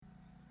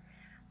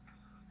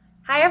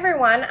Hi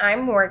everyone,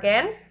 I'm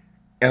Morgan.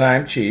 And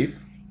I'm Chief.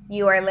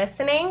 You are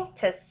listening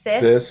to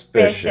Suspicion.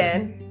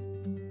 Suspicion.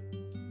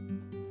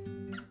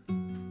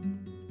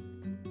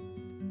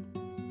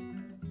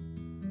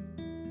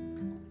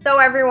 So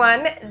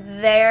everyone,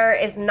 there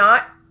is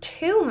not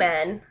two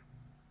men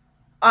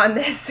on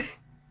this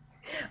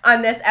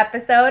on this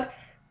episode,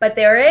 but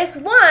there is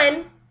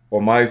one. Well,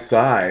 my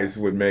size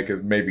would make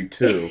it maybe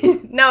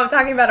two. No, I'm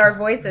talking about our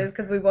voices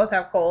because we both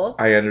have colds.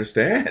 I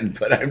understand,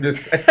 but I'm just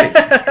saying,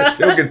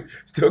 it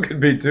still could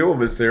be two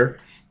of us here.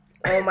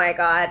 Oh my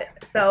god.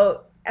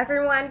 So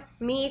everyone,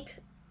 meet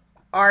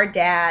our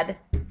dad.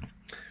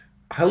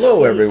 Hello,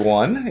 Chief.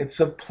 everyone.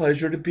 It's a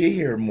pleasure to be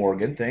here,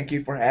 Morgan. Thank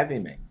you for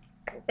having me.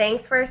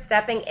 Thanks for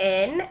stepping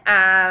in.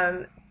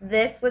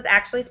 This was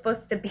actually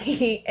supposed to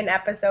be an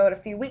episode a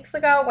few weeks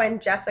ago when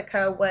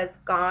Jessica was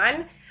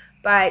gone,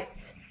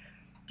 but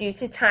due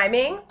to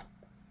timing,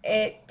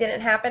 it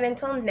didn't happen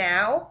until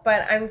now.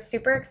 But I'm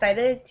super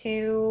excited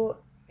to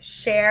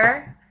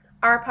share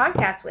our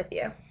podcast with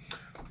you.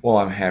 Well,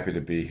 I'm happy to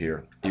be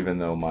here, even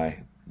though my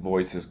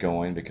voice is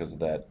going because of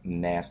that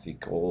nasty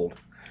cold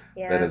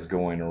that is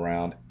going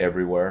around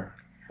everywhere.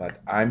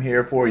 But I'm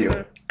here for you.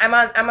 Mm-hmm.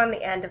 I'm on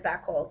the end of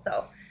that cold,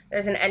 so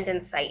there's an end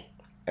in sight.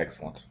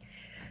 Excellent.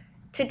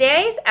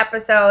 Today's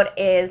episode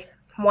is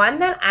one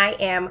that I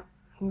am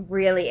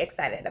really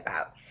excited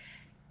about.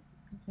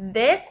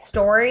 This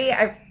story,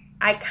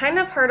 I kind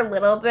of heard a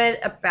little bit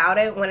about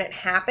it when it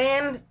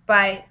happened,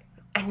 but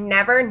I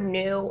never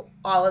knew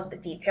all of the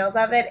details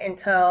of it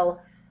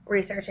until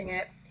researching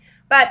it.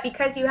 But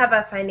because you have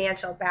a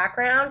financial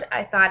background,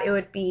 I thought it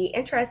would be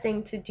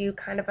interesting to do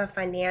kind of a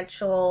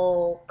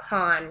financial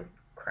con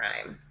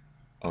crime.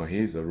 Oh,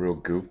 he's a real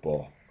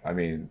goofball. I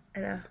mean,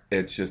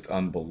 it's just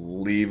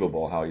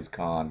unbelievable how he's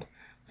conned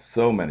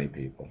so many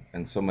people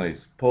and so many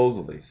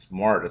supposedly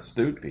smart,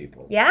 astute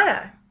people.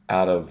 Yeah.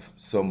 Out of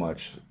so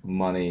much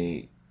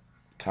money,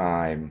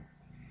 time,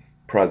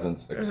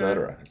 presence,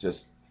 etc. Mm-hmm.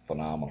 Just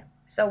phenomenal.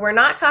 So we're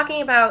not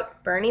talking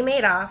about Bernie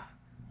Madoff.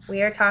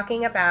 We are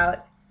talking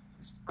about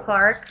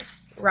Clark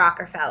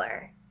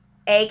Rockefeller,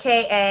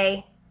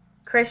 a.k.a.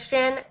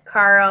 Christian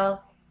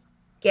Carl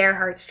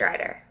Gerhard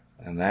Strider.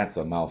 And that's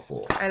a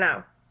mouthful. I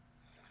know.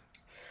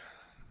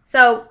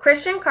 So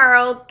Christian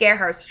Carl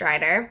Gerhard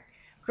Strider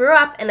grew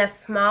up in a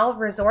small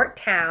resort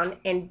town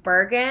in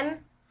Bergen,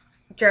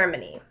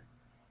 Germany.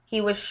 He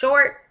was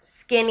short,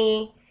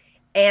 skinny,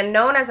 and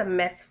known as a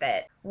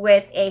misfit,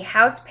 with a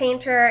house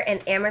painter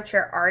and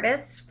amateur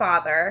artist's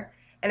father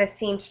and a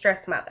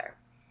seamstress mother.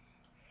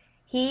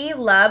 He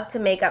loved to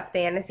make up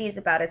fantasies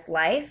about his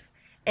life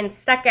and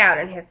stuck out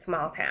in his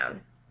small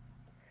town.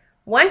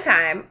 One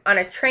time, on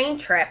a train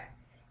trip,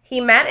 he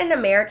met an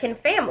American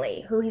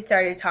family who he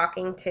started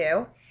talking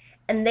to,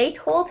 and they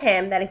told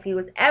him that if he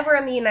was ever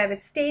in the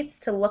United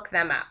States to look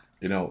them up.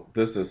 You know,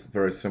 this is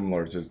very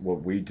similar to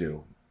what we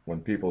do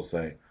when people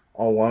say,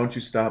 "Oh, why don't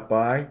you stop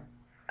by?"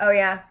 Oh,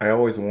 yeah. I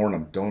always warn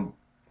them,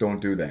 don't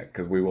do that,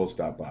 because we will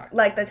stop by.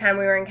 Like the time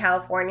we were in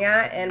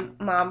California and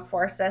Mom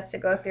forced us to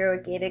go through a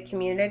gated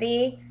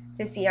community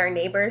to see our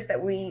neighbors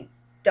that we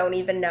don't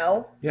even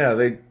know. Yeah,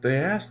 they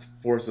asked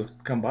for us to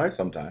come by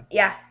sometime.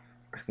 Yeah.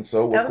 And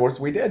so, of course,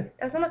 we did.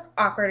 That was the most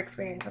awkward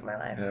experience of my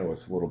life. Yeah, it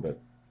was a little bit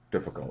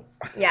difficult.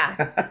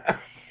 Yeah.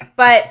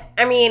 But,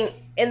 I mean,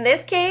 in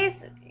this case,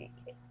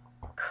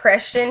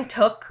 Christian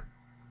took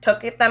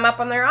them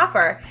up on their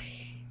offer.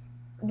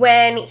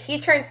 When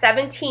he turned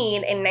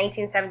 17 in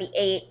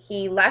 1978,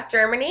 he left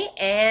Germany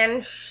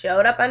and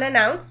showed up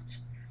unannounced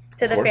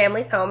to the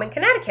family's home in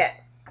Connecticut.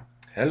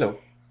 Hello.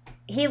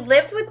 He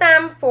lived with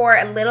them for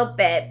a little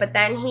bit, but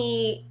then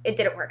it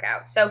didn't work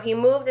out. So he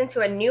moved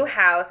into a new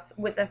house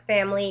with a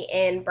family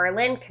in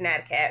Berlin,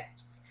 Connecticut,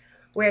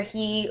 where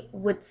he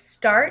would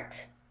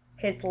start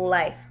his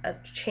life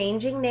of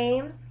changing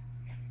names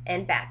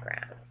and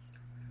backgrounds.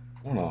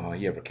 I don't know how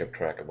he ever kept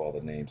track of all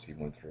the names he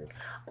went through.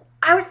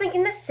 I was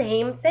thinking the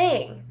same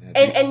thing. Yeah,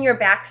 and your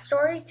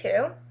backstory,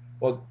 too?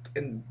 Well,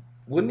 and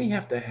wouldn't he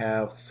have to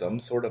have some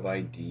sort of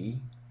ID?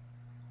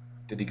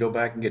 Did he go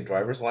back and get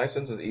driver's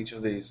license in each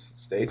of these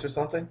states or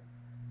something?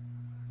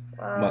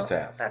 Well, must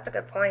have. That's a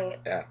good point.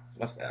 Yeah,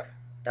 must have.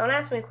 Don't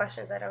ask me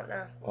questions I don't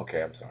know.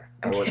 Okay, I'm sorry.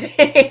 I'm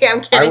kidding.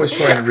 I'm kidding. I was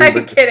trying to read.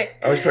 I'm kidding.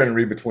 I was trying to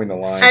read between the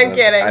lines. I'm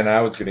kidding. And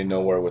I was getting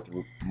nowhere with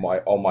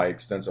all my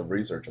extensive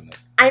research on this.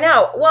 I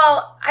know.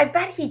 Well, I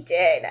bet he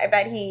did. I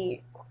bet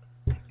he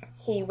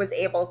was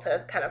able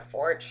to kind of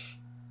forge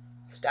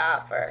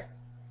stuff or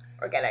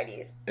get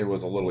IDs. It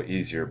was a little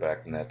easier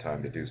back in that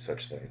time to do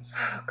such things.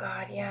 Oh,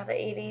 God, yeah, the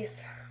 80s.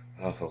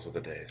 Oh, those were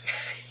the days.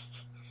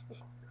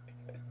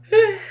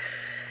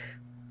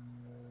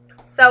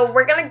 So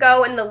we're going to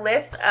go in the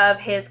list of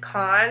his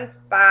cons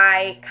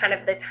by kind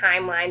of the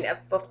timeline of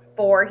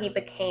before he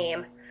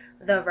became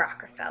the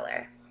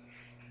Rockefeller.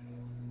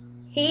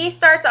 He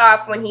starts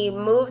off when he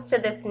moves to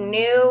this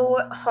new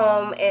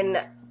home in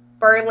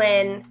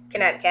Berlin,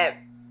 Connecticut.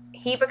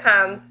 He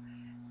becomes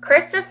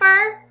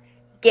Christopher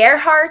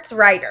Gerhard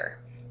Strider.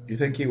 You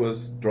think he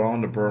was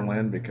drawn to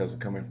Berlin because of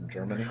coming from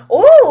Germany?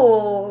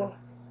 Ooh,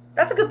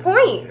 That's a good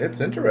point. It's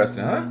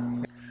interesting, huh?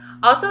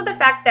 Also, the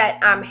fact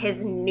that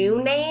his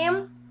new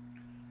name,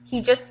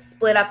 he just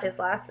split up his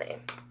last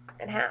name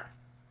in half.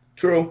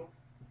 True.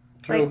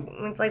 Like,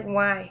 it's like,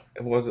 why?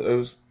 It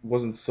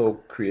wasn't so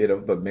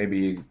creative, but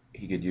maybe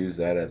he could use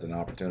that as an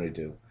opportunity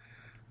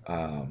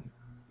to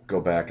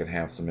go back and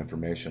have some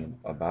information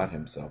about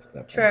himself at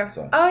that True. point.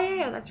 So. Oh,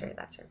 yeah, that's true.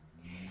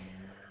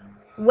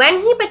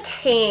 When he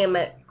became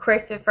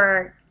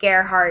Christopher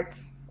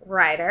Gerhardt's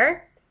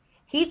writer,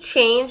 he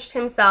changed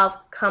himself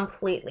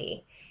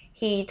completely.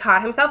 He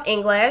taught himself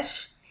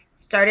English,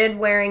 started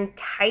wearing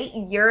tight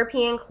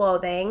European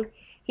clothing,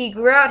 he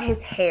grew out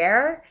his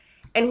hair,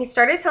 and he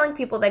started telling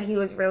people that he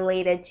was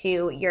related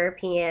to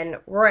European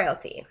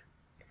royalty.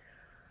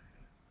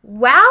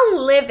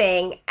 While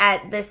living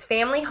at this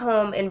family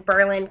home in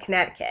Berlin,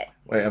 Connecticut.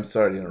 Wait, I'm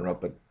sorry to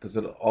interrupt,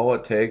 but all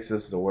it takes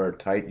is to wear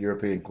tight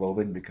European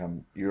clothing to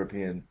become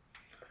European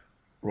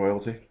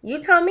royalty?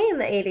 You tell me in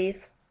the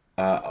 80s.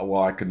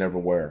 Well, I could never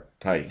wear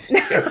tight.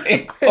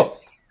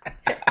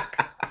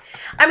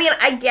 I mean,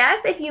 I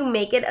guess if you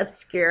make it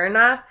obscure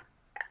enough,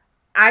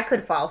 I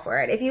could fall for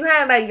it. If you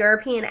had a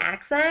European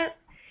accent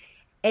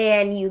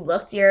and you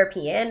looked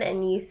European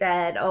and you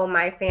said, oh,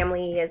 my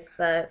family is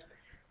the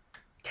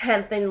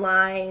 10th in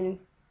line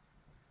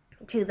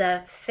to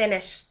the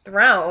Finnish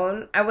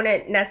throne, I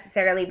wouldn't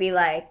necessarily be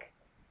like,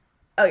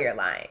 oh, you're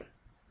lying.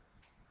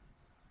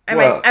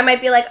 I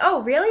might be like,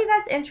 oh, really?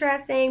 That's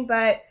interesting,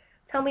 but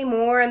tell me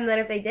more. And then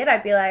if they did,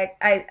 I'd be like,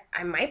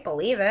 I might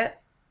believe it.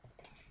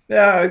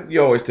 Yeah,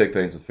 you always take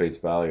things at face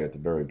value at the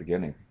very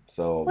beginning.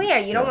 So, well, yeah,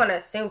 you don't want to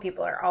assume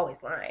people are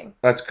always lying.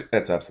 That's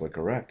absolutely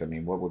correct. I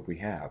mean, what would we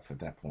have at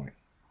that point?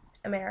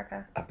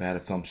 America. A bad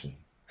assumption.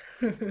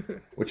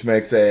 Which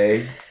makes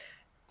a...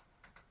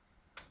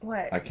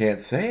 What? I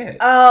can't say it.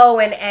 Oh,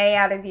 an A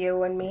out of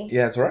you and me.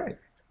 Yeah, that's right.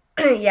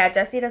 Yeah,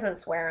 Jesse doesn't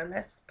swear on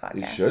this podcast.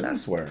 You shouldn't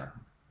swear.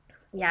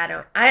 Yeah, I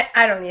don't.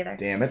 I don't either.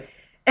 Damn it.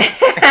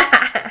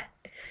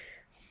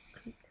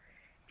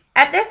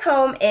 At this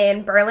home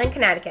in Berlin,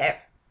 Connecticut,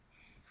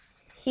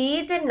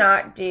 he did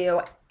not do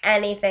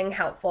anything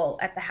helpful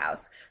at the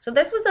house. So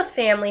this was a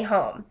family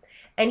home,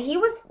 and he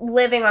was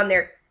living on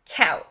their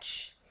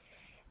couch.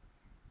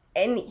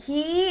 And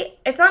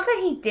it's not that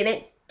he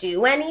didn't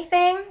do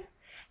anything.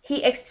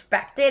 He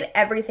expected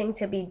everything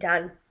to be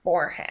done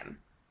for him.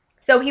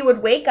 So he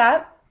would wake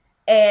up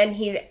and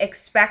he'd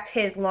expect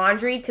his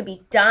laundry to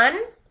be done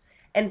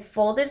and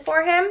folded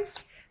for him,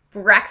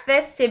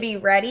 breakfast to be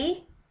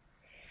ready.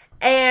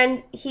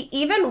 And he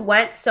even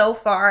went so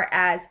far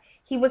as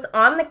he was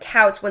on the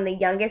couch when the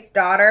youngest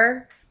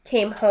daughter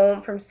came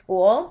home from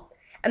school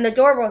and the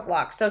door was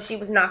locked. So she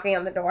was knocking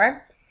on the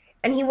door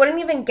and he wouldn't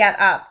even get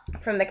up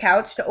from the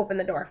couch to open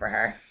the door for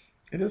her.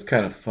 It is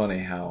kind of funny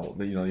how,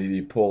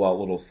 you pull out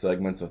little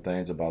segments of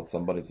things about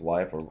somebody's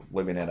life or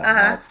living in a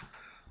house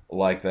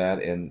like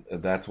that, and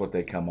that's what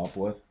they come up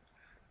with.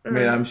 I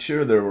mean, I'm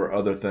sure there were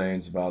other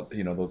things about,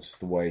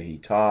 just the way he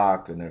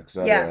talked and et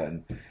cetera. Yeah.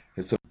 And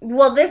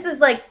well, this is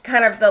like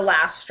kind of the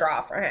last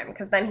straw for him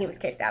because then he was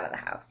kicked out of the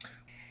house.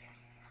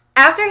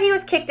 After he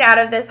was kicked out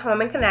of this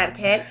home in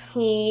Connecticut,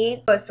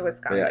 he goes to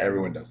Wisconsin. Yeah,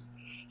 everyone does.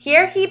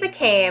 Here he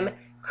became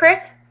Chris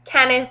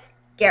Kenneth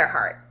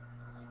Gerhardt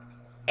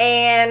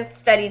and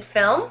studied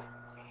film.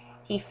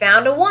 He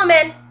found a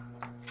woman,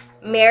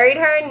 married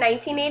her in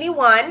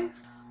 1981,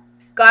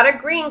 got a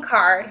green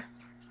card,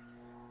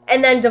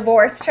 and then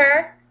divorced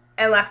her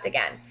and left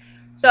again.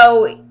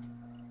 So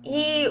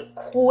he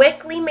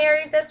quickly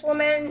married this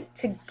woman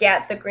to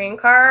get the green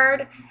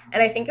card,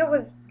 and I think it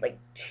was like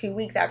 2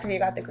 weeks after he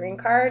got the green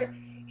card,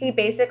 he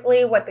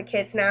basically, what the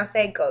kids now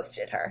say,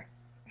 ghosted her.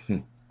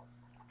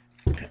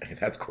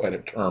 That's quite a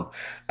term.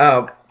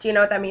 Do you know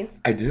what that means?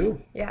 I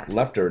do. Yeah.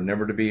 Left her,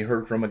 never to be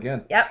heard from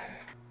again. Yep.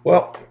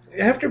 Well,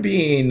 after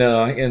being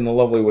in the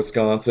lovely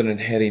Wisconsin and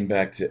heading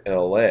back to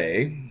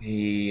L.A.,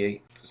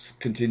 he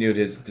continued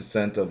his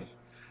descent of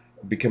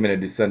becoming a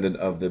descendant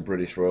of the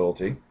British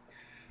royalty.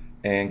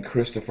 And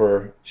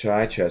Christopher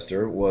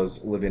Chichester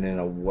was living in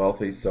a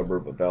wealthy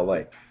suburb of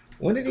L.A.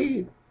 When did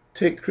he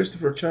take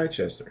Christopher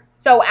Chichester?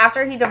 So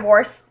after he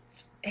divorced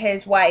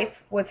his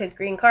wife with his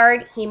green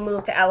card, he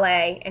moved to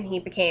LA and he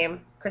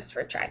became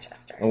Christopher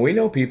Chichester. And we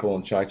know people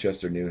in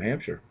Chichester, New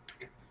Hampshire.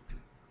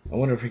 I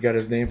wonder if he got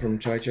his name from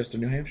Chichester,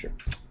 New Hampshire.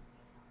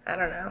 I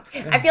don't know.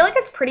 Yeah. I feel like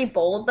it's pretty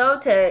bold, though,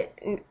 to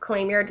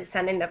claim you're a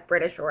descendant of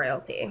British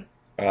royalty.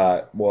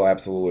 Well,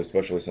 absolutely,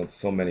 especially since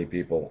so many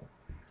people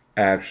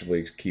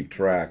actually keep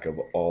track of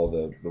all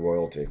the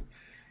royalty.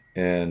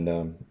 And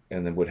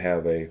then would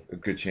have a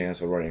good chance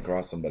of running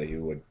across somebody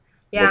who would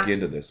look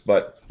into this.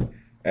 But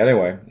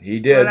anyway, he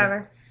did.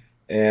 Whatever.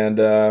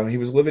 And he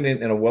was living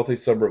in a wealthy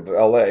suburb of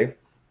L.A.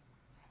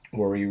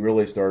 where he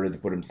really started to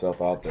put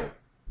himself out there.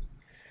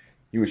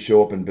 He would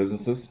show up in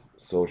businesses,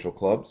 social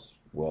clubs,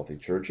 wealthy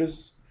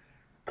churches,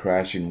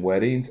 crashing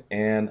weddings,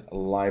 and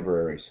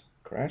libraries.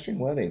 Crashing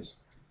weddings.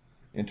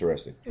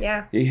 Interesting.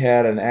 Yeah. He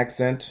had an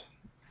accent,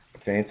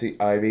 fancy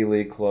Ivy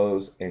League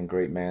clothes, and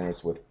great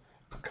manners with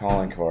a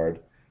calling card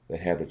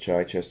that had the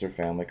Chichester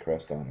family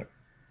crest on it.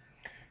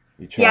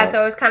 He Yeah, charmed.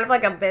 so it was kind of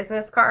like a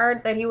business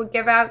card that he would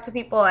give out to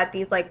people at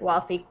these like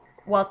wealthy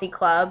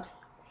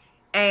clubs,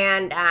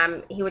 and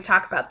he would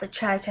talk about the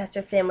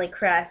Chichester family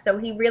crest. So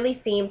he really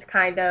seemed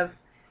kind of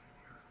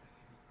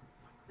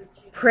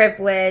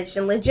privileged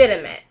and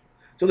legitimate.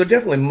 So there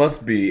definitely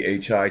must be a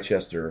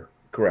Chichester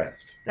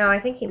crest. No, I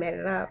think he made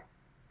it up.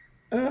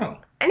 Oh.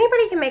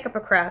 Anybody can make up a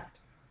crest.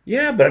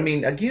 Yeah, but I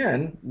mean,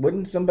 again,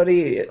 wouldn't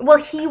somebody? Well,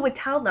 he would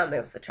tell them it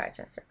was the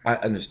Chichester I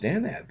crest.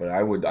 understand that, but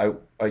I would.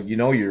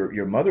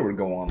 Your mother would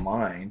go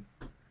online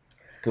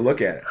to look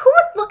at it. Who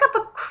would look up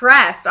a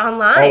crest Oh, wait a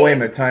online?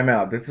 minute, time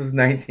out. This is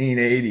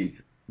 1980s.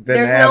 Didn't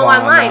There's have no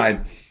online.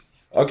 online.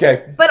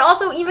 Okay. But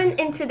also, even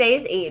in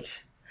today's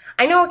age,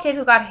 I know a kid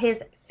who got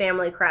his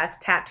family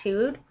crest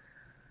tattooed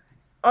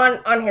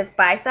on his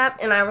bicep,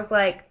 and I was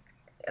like,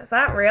 "Is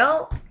that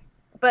real?"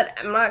 But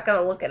I'm not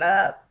gonna look it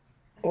up.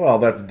 Well,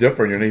 that's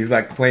different. He's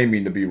not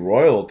claiming to be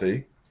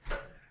royalty,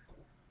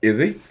 is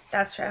he?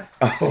 That's true.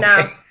 Okay.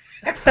 No,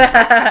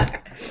 that's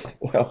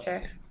Well,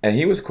 true. and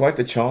he was quite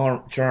the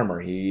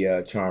charmer. He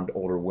charmed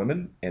older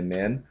women and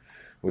men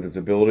with his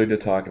ability to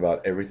talk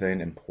about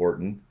everything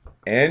important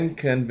and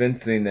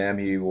convincing them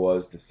he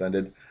was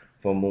descended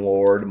from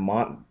Lord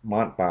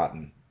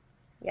Mountbatten.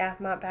 Yeah,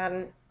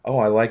 Mountbatten. Oh,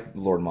 I like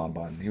Lord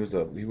Mountbatten. He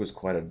was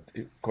quite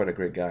a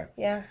great guy.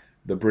 Yeah.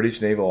 The British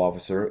naval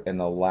officer and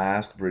the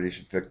last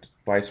British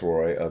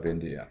viceroy of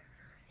India.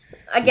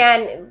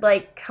 Again,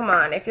 like, come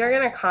on. If you're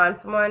gonna con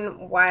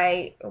someone,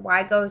 why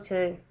go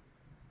to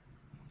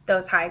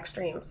those high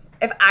extremes?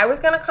 If I was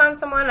gonna con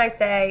someone, I'd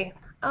say,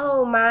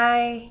 "Oh,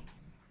 my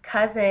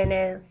cousin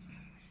is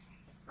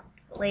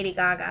Lady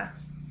Gaga."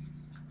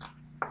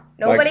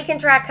 Nobody Like, can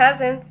track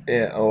cousins.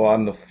 yeah, oh,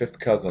 I'm the fifth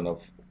cousin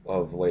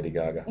of Lady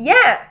Gaga.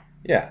 Yeah.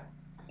 Yeah,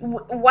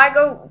 Why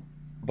go?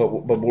 but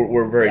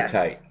we're very Yeah,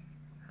 tight.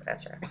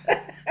 that's true.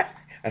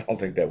 I don't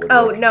think that would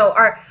Oh work. no,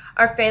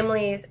 our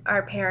families,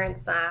 our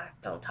parents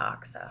don't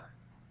talk, so I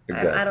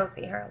Exactly. don't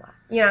see her a lot.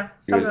 You know, You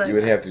something would you like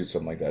would that. have to do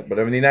something like that. But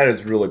I mean, that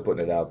is really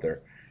putting it out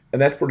there,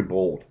 and that's pretty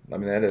bold. I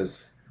mean, that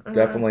is Hmm.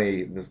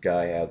 definitely this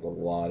guy has a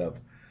lot of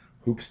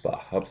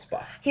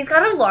hupspa. He's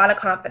got a lot of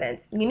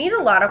confidence. You need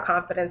a lot of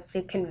confidence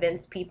to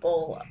convince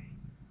people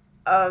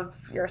of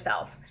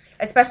yourself,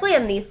 especially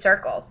in these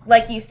circles.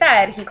 Like you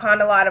said, he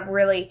conned a lot of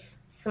really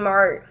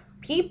smart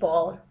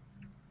people.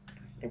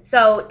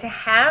 So to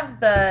have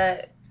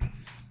the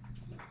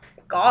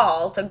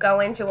gall to go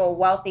into a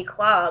wealthy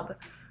club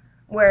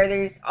where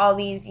there's all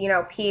these,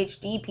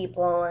 PhD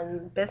people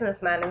and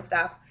businessmen and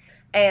stuff,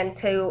 and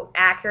to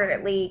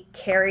accurately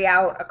carry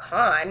out a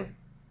con,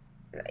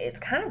 it's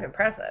kind of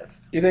impressive.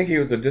 You think he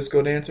was a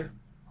disco dancer?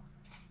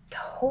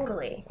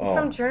 Totally. He's from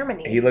Oh, he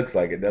Germany. looks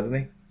like it, doesn't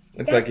he?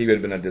 Looks like Yes, he would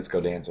have been a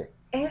disco dancer.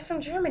 and he's from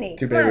Germany.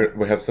 Too Come bad on.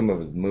 we have some of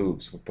his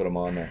moves. We'll put them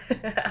on there.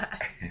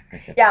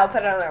 Yeah, I'll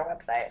put it on our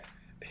website.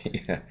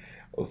 Yeah.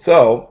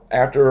 So,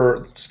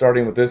 after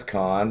starting with this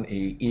con,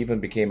 he even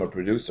became a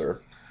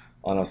producer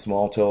on a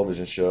small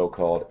television show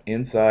called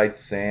Inside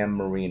San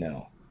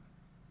Marino,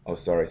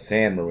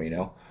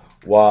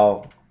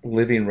 while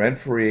living rent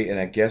free in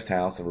a guest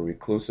house of a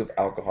reclusive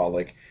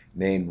alcoholic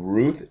named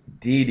Ruth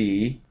Dee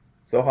Dee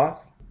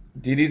Sohas.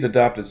 Dee Dee's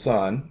adopted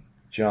son,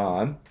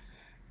 John,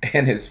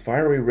 and his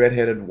fiery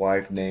redheaded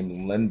wife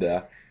named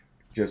Linda.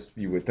 Just,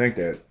 you would think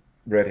that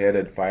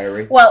redheaded,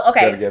 fiery, Well, go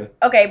okay, together.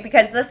 okay,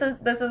 because this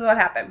is what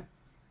happened.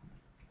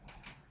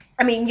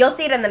 I mean, you'll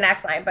see it in the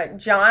next line, but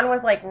John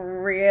was like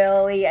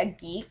really a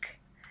geek.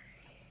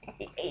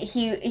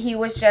 He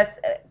was just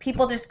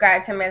people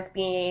described him as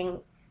being,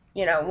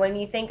 when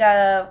you think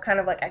of kind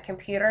of like a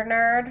computer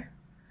nerd,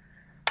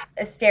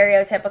 a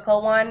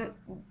stereotypical one,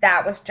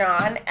 that was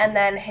John, and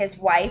then his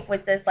wife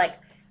was this like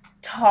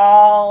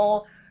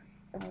tall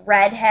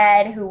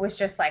redhead who was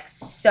just like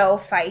so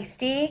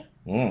feisty,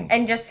 Mm.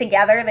 and just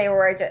together they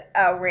were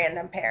a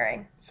random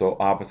pairing, So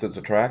opposites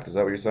attract? Is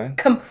that what you're saying?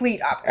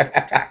 complete opposites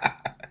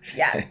attract.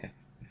 Yes.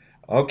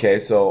 Okay,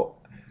 so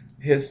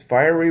his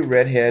fiery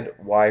redhead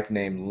wife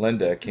named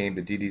Linda came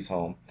to Dee Dee's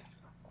home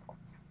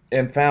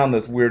and found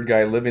this weird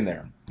guy living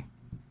there.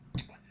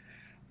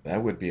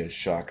 That would be a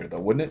shocker, though,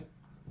 wouldn't it?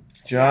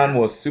 John Yeah.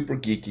 was super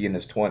geeky in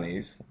his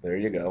 20s, there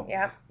you go,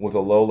 Yeah. with a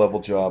low level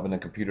job in the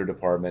computer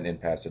department in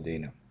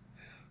Pasadena.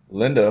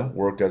 Linda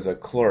worked as a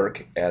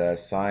clerk at a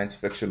science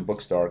fiction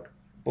bookstore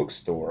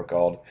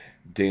called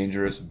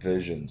Dangerous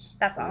Visions.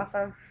 That's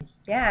awesome.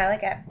 Yeah, I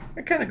like it.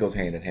 It kind of goes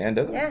hand in hand,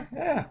 doesn't it? Yeah.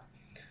 Yeah.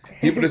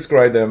 People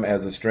describe them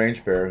as a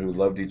strange pair who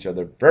loved each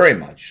other very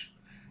much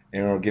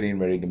and were getting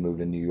ready to move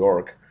to New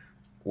York,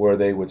 where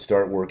they would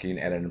start working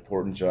at an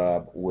important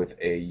job with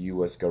a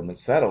U.S. government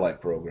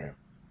satellite program.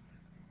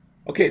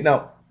 Okay,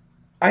 now,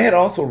 I had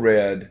also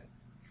read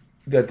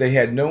that they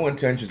had no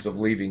intentions of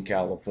leaving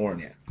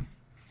California,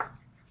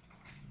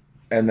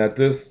 and that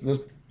this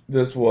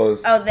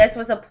was Oh, this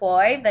was a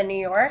ploy, the New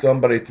York?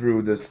 somebody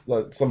threw this,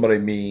 somebody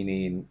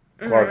meaning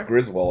Clark Mm-hmm.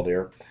 Griswold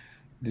here,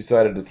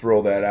 decided to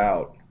throw that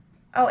out.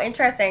 Oh,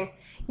 interesting.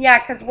 Yeah,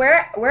 because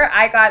where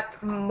I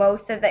got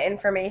most of the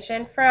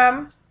information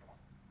from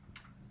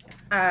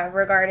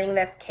regarding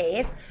this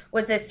case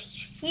was this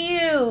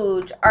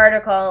huge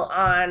article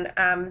on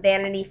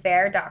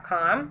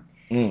VanityFair.com.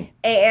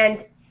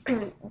 And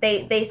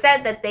they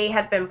said that they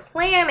had been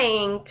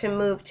planning to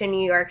move to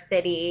New York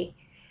City,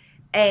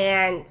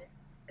 and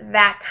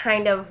that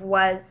kind of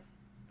was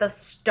the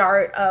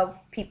start of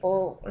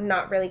people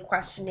not really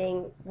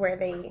questioning where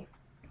they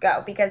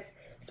go. Because,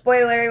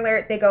 spoiler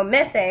alert, they go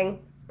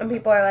missing, and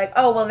people are like,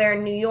 oh, well, they're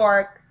in New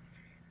York.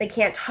 They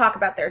can't talk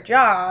about their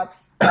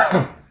jobs,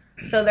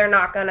 so they're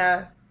not going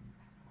to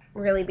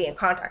really be in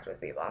contact with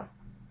people.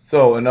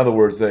 So, in other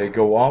words, they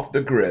go off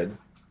the grid,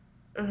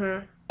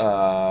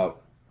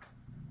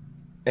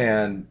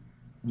 and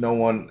no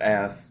one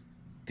asks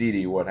Dee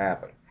Dee what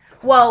happened.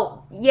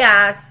 Well,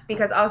 yes,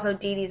 because also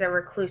Dee Dee's a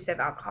reclusive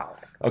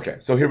alcoholic. Okay,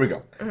 so here we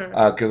go.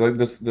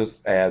 Because this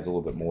adds a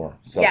little bit more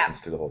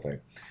substance to the whole thing.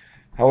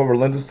 However,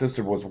 Linda's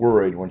sister was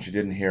worried when she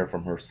didn't hear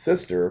from her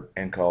sister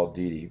and called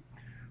Dee Dee.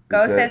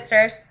 Go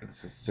sisters.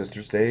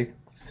 Sisters Day.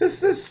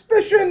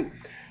 Suspicion.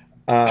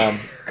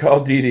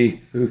 Called Dee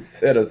Dee, who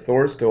said a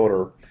source told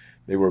her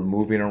they were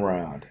moving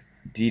around.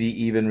 Dee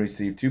Dee even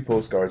received 2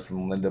 postcards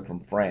from Linda from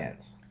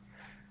France.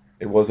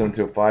 It wasn't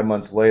until 5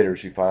 months later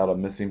she filed a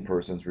missing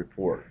persons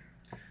report.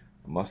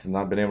 Must have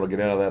not been able to get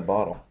out of that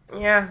bottle.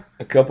 Yeah.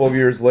 A couple of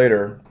years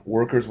later,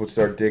 workers would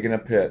start digging a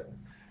pit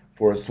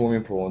for a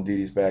swimming pool in Dee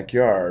Dee's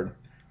backyard,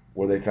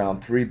 where they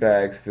found 3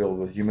 bags filled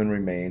with human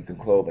remains and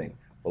clothing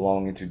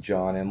belonging to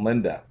John and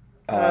Linda.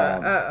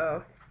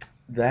 That,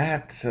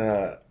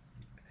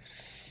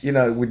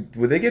 would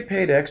they get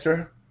paid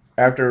extra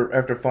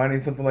after finding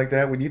something like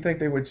that? Would you think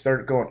they would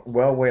start going,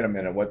 well, wait a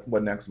minute,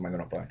 what next am I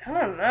going to find? I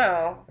don't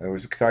know. I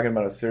was talking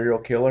about a serial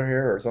killer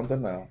here or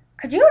something? No.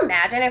 Could you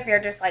imagine if you're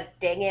just like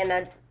digging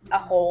a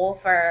hole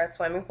for a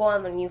swimming pool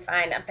and then you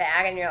find a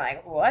bag and you're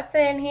like, what's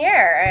in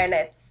here? And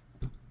it's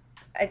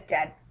a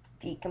dead,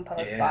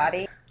 decomposed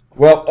body.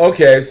 Well,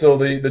 okay, so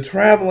the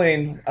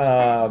traveling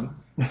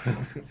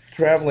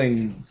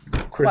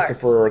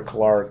Christopher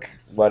Clark,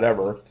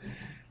 whatever,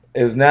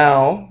 is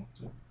now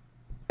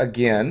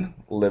again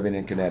living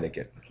in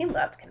Connecticut. He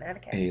loved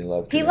Connecticut. He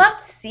loved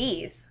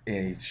seas.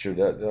 Yeah, he sure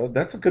does.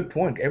 That's a good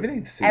point.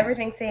 Everything's seas.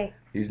 Everything's sea.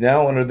 He's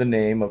now under the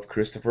name of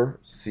Christopher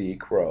C.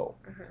 Crowe,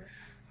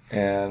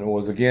 and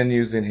was again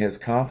using his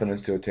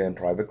confidence to attend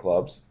private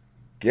clubs,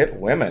 get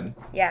women,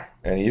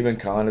 and even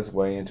con his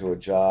way into a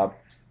job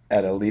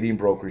at a leading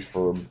brokerage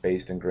firm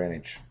based in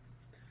Greenwich.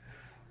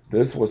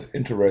 This was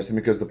interesting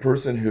because the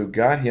person who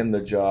got him the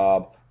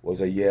job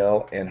was a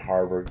Yale and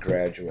Harvard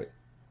graduate.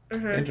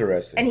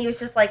 Interesting. And he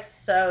was just like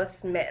so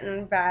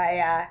smitten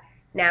by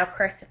now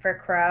Christopher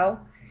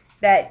Crowe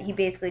that he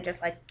basically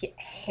just like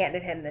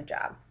handed him the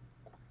job.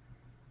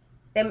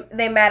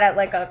 They met at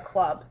like a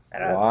club.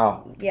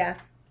 Wow. Yeah.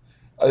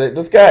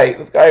 This guy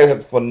is a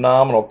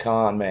phenomenal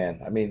con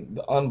man. I mean,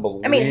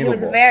 unbelievable. I mean, he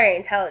was very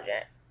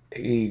intelligent.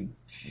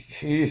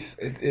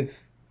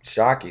 It's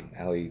shocking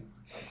how he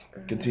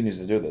continues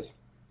to do this.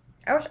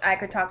 I wish I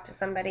could talk to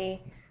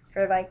somebody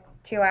for like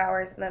 2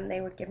 hours and then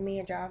they would give me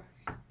a job.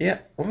 Yeah,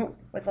 well,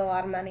 with a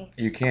lot of money.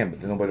 You can,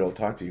 but then nobody will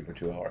talk to you for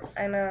 2 hours.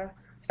 I know,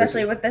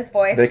 especially with this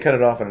voice. They cut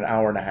it off in an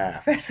hour and a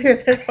half. Especially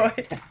with this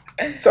voice.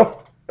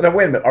 So, now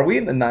wait a minute. Are we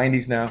in the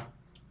 90s now?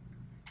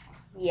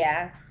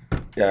 Yeah.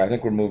 Yeah, I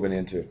think we're moving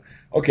into.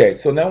 Okay,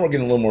 so now we're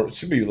getting a little more.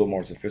 Should be a little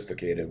more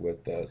sophisticated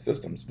with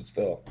systems, but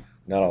still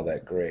not all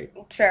that great.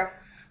 True.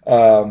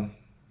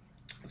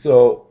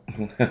 So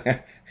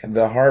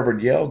the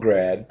Harvard Yale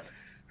grad,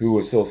 who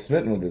was so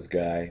smitten with this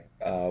guy,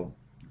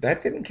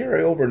 that didn't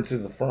carry over into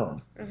the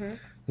firm,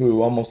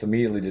 who almost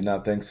immediately did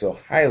not think so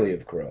highly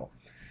of Crowe,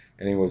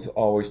 and he was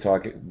always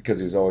talking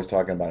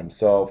about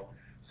himself,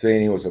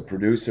 saying he was a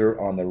producer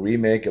on the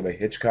remake of a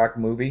Hitchcock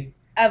movie.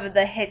 Of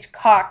the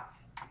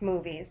Hitchcock's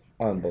movies.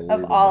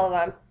 Unbelievable. Of all of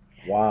them.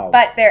 Wow.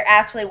 But there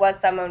actually was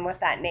someone with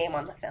that name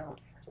on the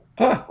films.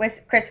 Huh.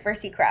 With Christopher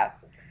C. Crowe.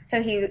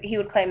 So he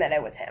would claim that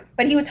it was him.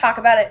 But he would talk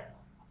about it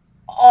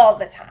all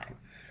the time.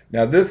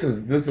 Now this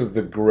is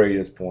the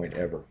greatest point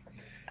ever.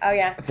 Oh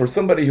yeah. For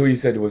somebody who you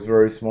said was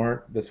very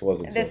smart, this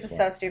wasn't This is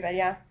so stupid,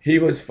 yeah. He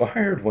was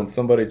fired when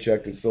somebody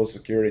checked his Social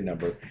Security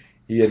number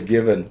he had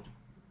given,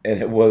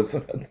 and it was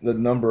the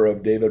number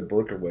of David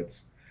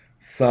Berkowitz,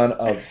 son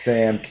of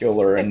Sam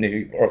Killer in New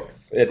York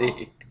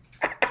City.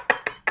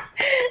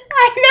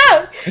 I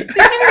know. Did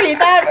you read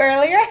that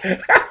earlier?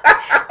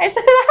 I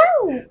said,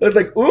 how? It's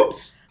like,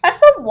 oops. That's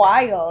so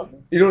wild.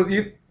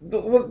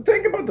 Well,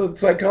 think about the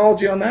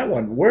psychology on that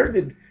one. Where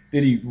did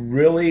he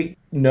really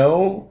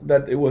know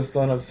that it was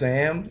son of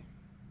Sam?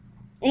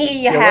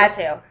 He had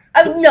to.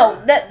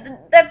 No,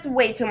 that's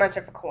way too much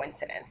of a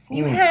coincidence.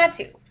 You had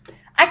to.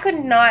 I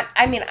could not.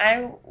 I mean,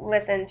 I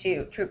listen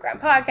to true crime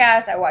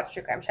podcasts. I watch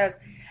true crime shows.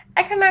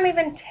 I could not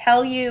even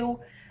tell you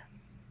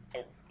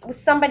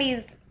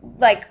somebody's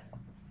like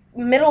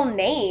middle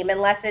name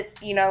unless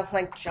it's,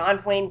 like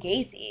John Wayne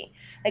Gacy,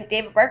 like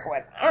David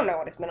Berkowitz. I don't know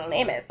what his middle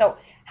name is. So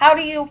how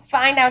do you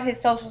find out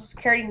his Social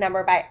Security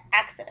number by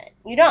accident?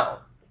 You don't.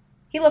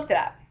 He looked it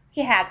up.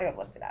 He had to have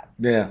looked it up.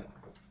 Yeah.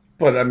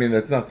 But, I mean,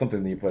 it's not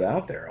something that you put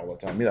out there all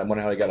the time. I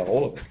wonder how he got a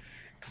hold of it.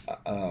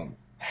 Um,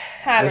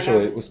 I don't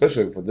know.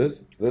 especially for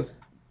this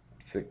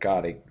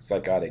psychotic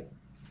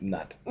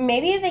nut.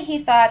 Maybe that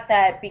he thought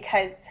that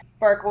because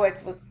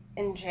Berkowitz was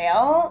in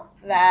jail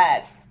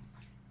that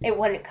it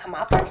wouldn't come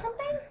up or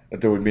something,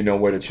 That there would be no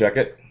way to check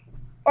it.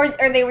 or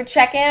they would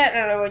check it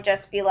and it would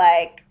just be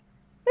like,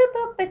 boop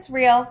boop, it's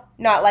real,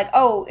 not like,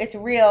 oh, it's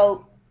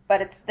real,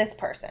 but it's this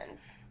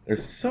person's.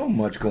 There's so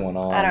much going I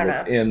on don't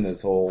know. within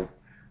this whole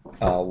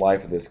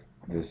life of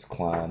this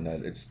clown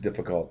that it's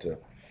difficult to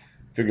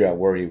figure out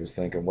where he was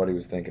thinking, what he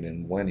was thinking,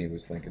 and when he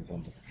was thinking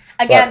something.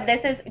 Again, But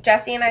this is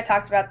Jesse and I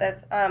talked about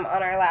this on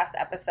our last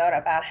episode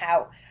about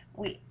how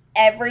we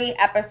every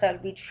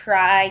episode we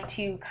try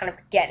to kind of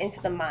get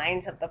into the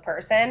minds of the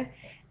person,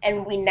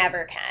 and we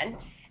never can,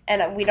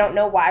 and we don't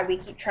know why we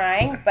keep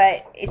trying,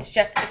 but it's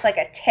like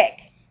a tick.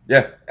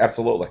 yeah,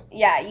 absolutely.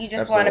 Yeah, you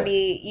just want to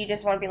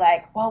be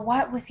like, well,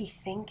 what was he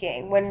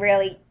thinking? When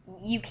really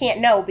you can't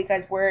know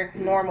because we're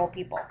normal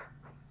people.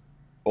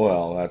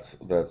 Well, that's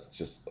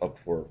just up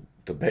for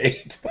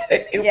debate. But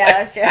anyway.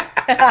 Yeah, that's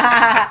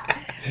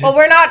true. Well,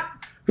 we're not.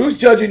 Who's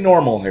judging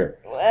normal here?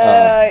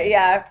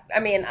 Yeah. I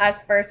mean,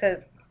 us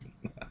versus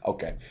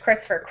Okay.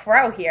 Christopher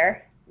Crow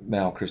here.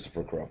 Now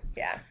Christopher Crow.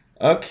 Yeah.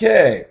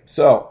 Okay,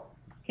 so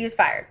He was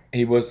fired.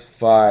 he was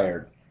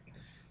fired.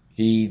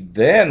 He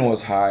then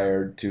was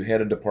hired to head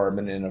a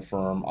department in a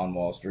firm on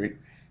Wall Street,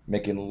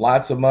 making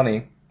lots of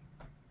money,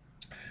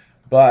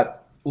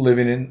 but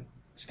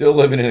still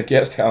living in a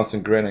guest house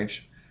in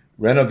Greenwich,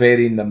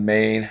 renovating the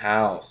main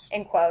house.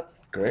 In quotes.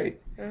 Great.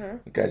 Mm-hmm.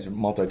 The guy's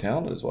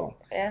multi-talented as well.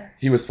 Yeah.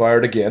 He was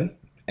fired again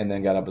and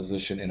then got a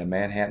position in a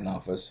Manhattan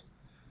office,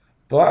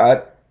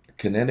 but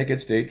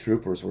Connecticut state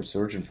troopers were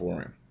searching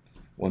for him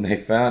when they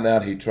found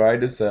out he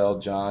tried to sell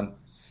John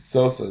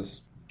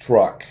Sosa's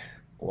truck.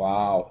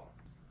 Wow.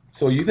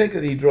 So you think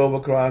that he drove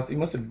across, he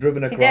must have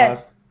driven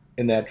across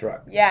in that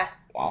truck. Yeah.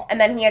 Wow. And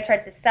then he had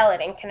tried to sell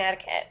it in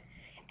Connecticut.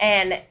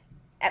 And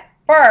at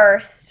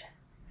first,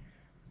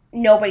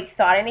 nobody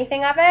thought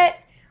anything of it.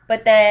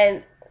 But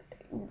then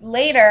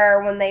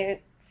later, when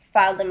they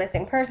filed a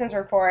missing persons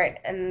report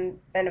and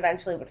then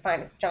eventually would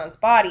find John's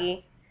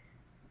body,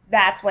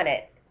 that's when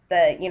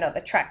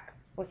the truck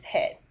was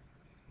hit.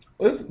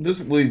 This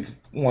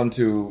leads one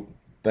to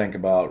think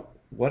about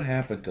what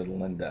happened to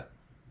Linda.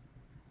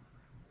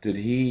 Did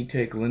he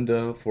take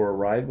Linda for a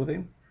ride with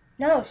him?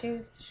 No, she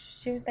was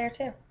there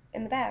too,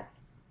 in the bags.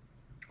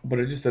 But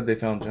it just said they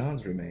found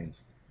John's remains.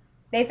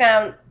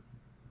 I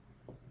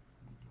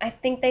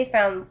think they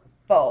found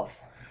both.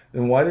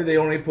 Then why did they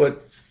only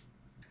put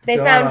They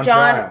John found on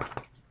John.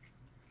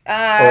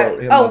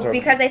 trial?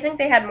 Because I think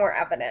they had more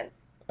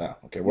evidence. Oh,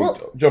 okay, we're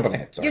jumping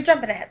ahead. Sorry. You're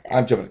jumping ahead there.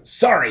 I'm jumping.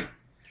 Sorry.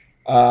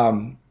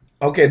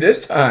 Okay,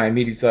 this time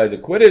he decided to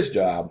quit his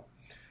job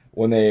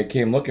when they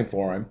came looking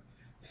for him,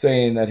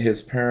 saying that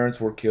his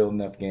parents were killed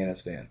in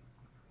Afghanistan.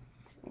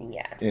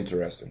 Yeah.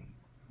 Interesting.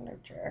 What a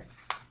jerk.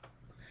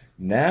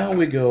 Now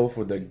we go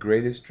for the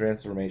greatest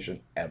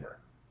transformation ever.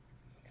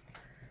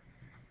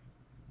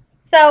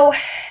 So,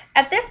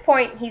 at this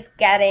point, he's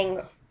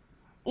getting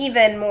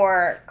even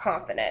more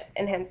confident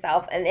in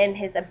himself and in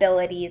his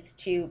abilities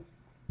to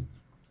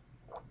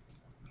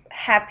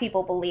have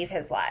people believe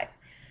his lies.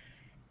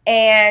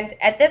 And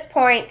at this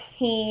point,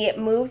 he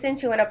moves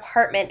into an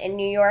apartment in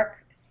New York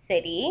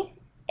City.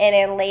 And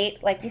in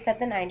like you said,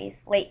 the 90s,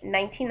 late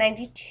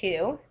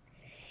 1992,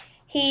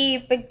 he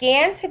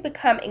began to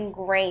become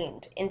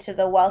ingrained into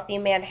the wealthy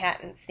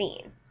Manhattan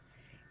scene.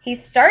 He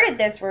started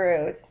this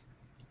ruse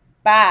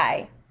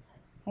by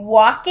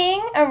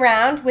walking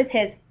around with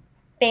his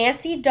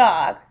fancy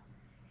dog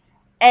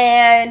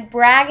and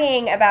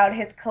bragging about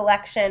his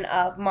collection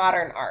of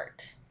modern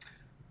art.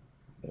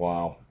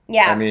 Wow.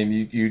 Yeah. I mean,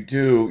 you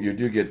do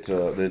get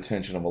the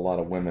attention of a lot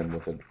of women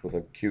with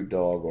a cute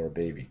dog or a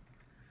baby.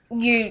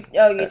 You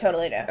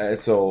totally do.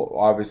 So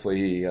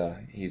obviously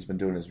he's been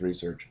doing his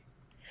research.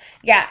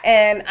 Yeah,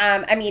 and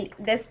I mean,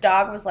 this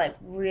dog was like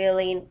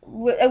really.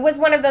 It was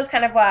one of those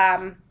kind of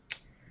what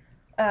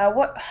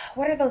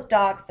are those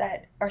dogs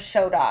that are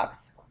show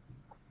dogs?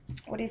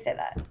 What do you say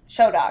that?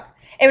 Show dog.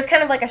 It was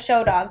kind of like a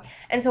show dog,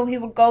 and so he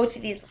would go to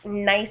these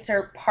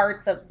nicer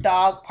parts of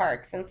dog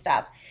parks and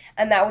stuff,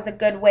 and that was a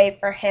good way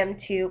for him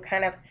to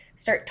kind of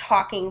start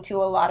talking to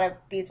a lot of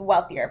these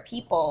wealthier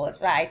people is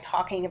by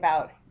talking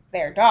about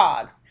their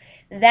dogs.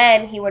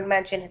 Then he would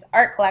mention his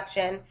art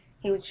collection.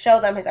 He would show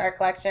them his art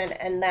collection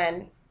and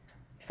then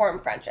form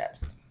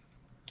friendships.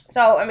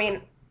 So, I mean,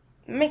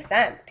 it makes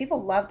sense.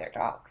 People love their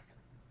dogs.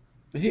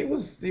 He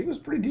was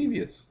pretty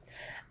devious.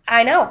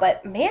 I know,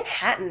 but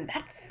Manhattan,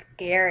 that's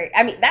scary.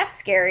 I mean, that's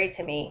scary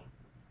to me.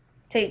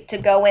 To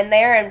go in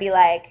there and be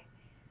like,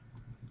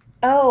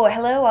 oh,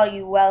 hello, all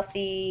you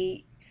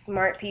wealthy,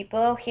 smart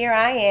people. Here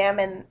I am,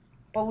 and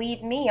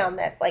believe me on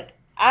this. Like,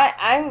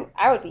 I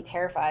would be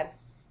terrified.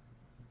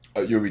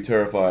 You'd be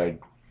terrified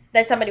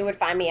that somebody would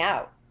find me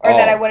out. Or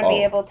that I wouldn't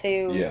be able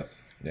to.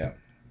 Yes, yeah.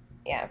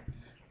 Yeah.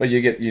 But you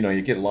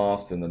get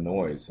lost in the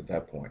noise at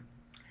that point.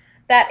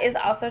 That is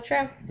also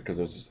true. Because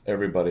there's just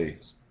everybody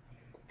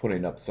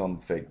putting up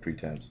some fake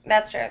pretense.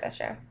 That's true.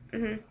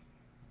 Mm-hmm.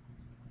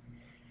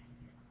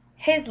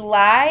 His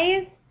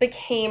lies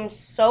became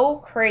so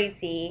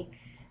crazy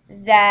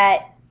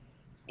that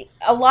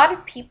a lot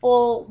of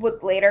people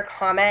would later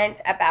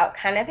comment about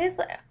kind of his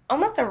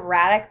almost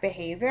erratic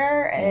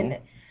behavior and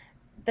Mm-hmm.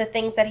 the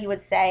things that he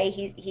would say.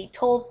 He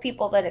told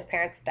people that his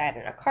parents died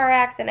in a car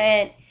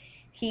accident.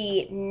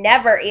 He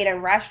never ate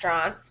in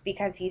restaurants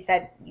because he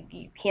said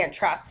you can't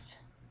trust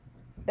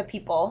the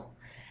people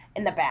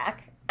in the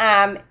back.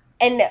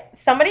 And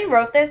somebody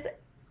wrote this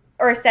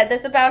or said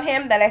this about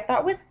him that I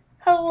thought was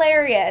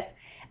hilarious.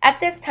 At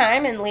this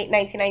time in late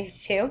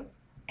 1992,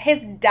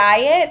 his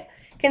diet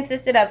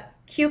consisted of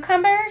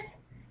cucumbers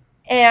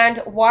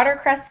and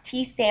watercress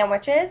tea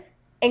sandwiches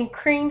and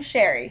cream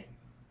sherry.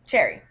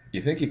 Sherry.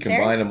 You think you Sherry?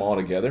 combine them all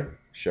together?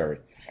 Sherry.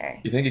 Sherry.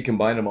 You think you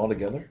combine them all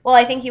together? Well,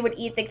 I think he would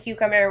eat the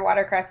cucumber and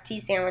watercress tea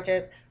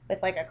sandwiches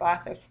with like a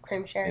glass of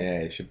cream sherry.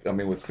 Yeah, you should. I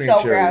mean, with cream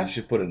So sherry, gross. you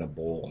should put it in a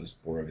bowl and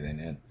just pour everything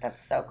in.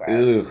 That's so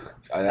gross. Ugh,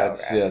 So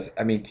that's gross. just.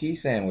 I mean, tea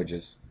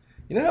sandwiches.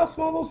 You know how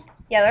small those?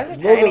 Yeah, those are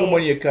Those are the tiny.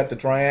 when you cut the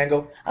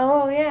triangle.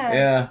 Oh yeah.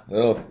 Yeah.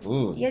 Oh,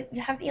 ooh. You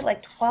have to eat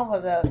like 12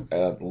 of those.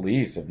 At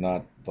least, if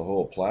not the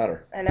whole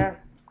platter. I know.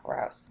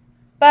 Gross.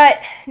 But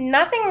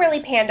nothing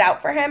really panned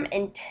out for him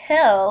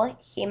until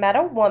he met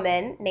a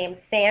woman named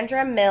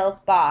Sandra Mills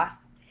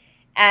Boss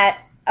at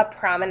a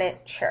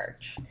prominent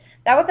church.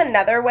 That was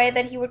another way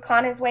that he would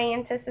con his way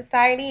into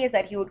society, is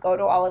that he would go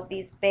to all of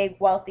these big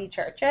wealthy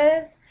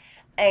churches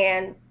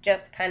and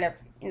just kind of,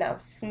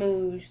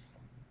 smooze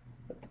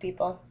with the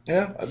people.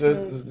 Yeah,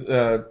 this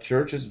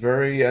church is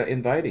very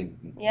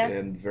inviting Yeah.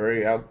 and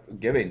very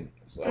outgiving.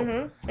 So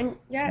And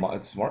yeah,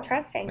 it's smart.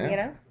 trusting,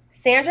 Yeah.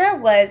 Sandra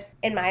was,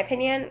 in my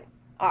opinion,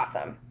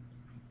 awesome.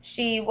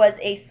 She was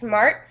a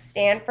smart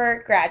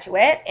Stanford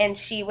graduate, and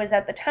she was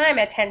at the time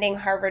attending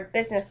Harvard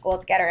Business School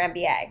to get her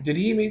MBA. Did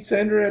he meet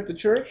Sandra at the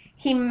church?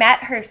 He met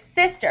her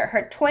sister,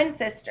 her twin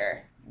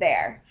sister,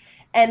 there,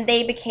 and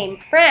they became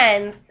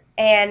friends.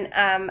 And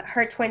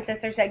her twin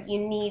sister said, "You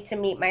need to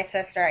meet my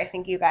sister. I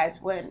think you guys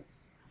would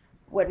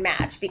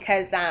match,"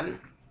 because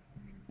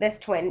this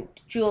twin,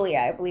 Julia,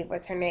 I believe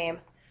was her name,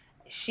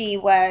 she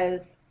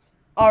was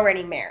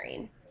already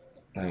married.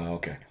 Oh,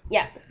 okay.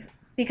 Yeah,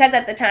 because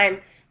at the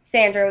time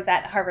Sandra was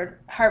at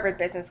Harvard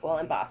Business School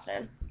in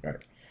Boston. Right.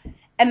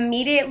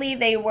 Immediately,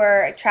 they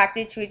were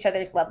attracted to each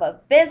other's love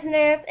of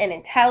business and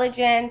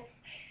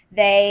intelligence.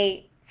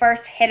 They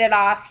first hit it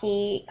off.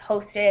 He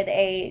hosted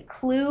a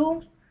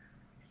Clue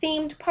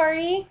themed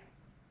party,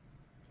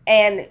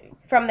 and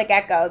from the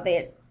get-go,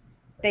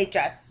 they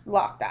just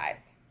locked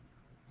eyes.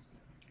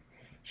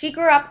 She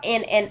grew up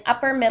in an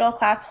upper middle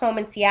class home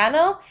in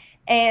Seattle,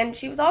 and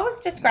she was always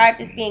described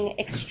as being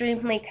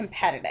extremely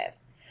competitive.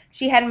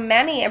 She had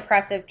many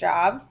impressive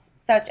jobs,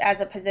 such as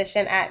a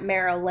position at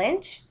Merrill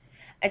Lynch,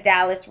 a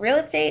Dallas real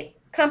estate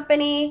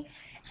company,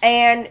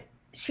 and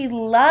she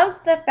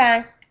loved the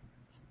fact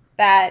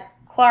that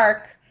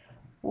Clark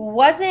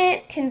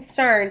wasn't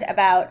concerned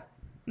about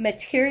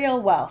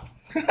material wealth.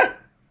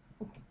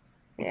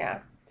 Yeah.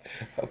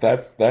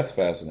 That's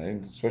fascinating,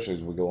 especially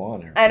as we go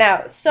on here. I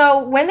know.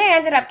 So when they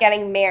ended up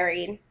getting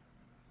married,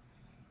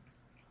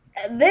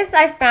 this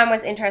I found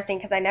was interesting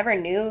because I never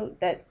knew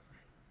that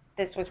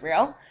this was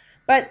real.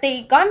 But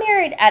they got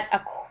married at a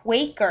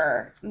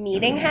Quaker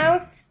meeting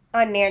house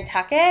on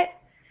Nantucket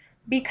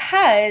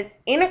because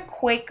in a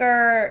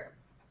Quaker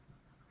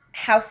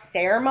house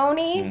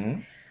ceremony,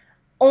 Mm-hmm.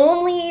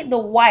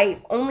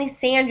 only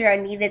Sandra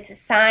needed to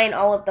sign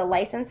all of the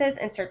licenses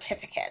and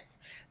certificates,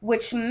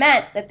 which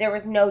meant that there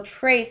was no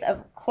trace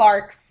of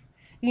Clark's,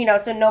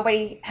 so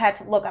nobody had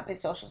to look up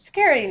his social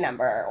security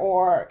number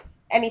or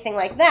anything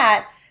like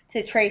that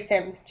to trace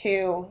him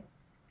to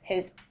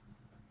his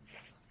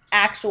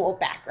actual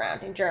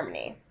background in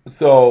Germany.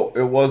 So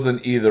it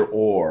wasn't either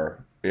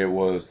or. It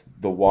was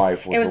the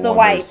wife. It was the one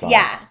wife, who signed.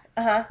 yeah.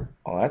 Uh-huh.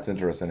 Oh, that's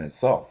interesting in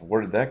itself.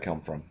 Where did that come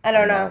from? I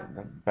don't know.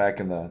 Back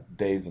in the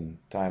days and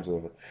times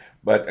of it.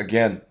 But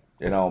again,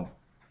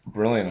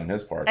 brilliant on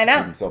his part. I know.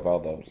 Keep himself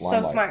out of the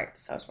limelight.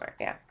 So smart,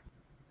 yeah.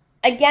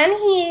 Again,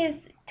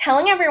 he's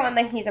telling everyone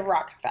that he's a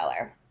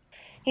Rockefeller.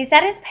 He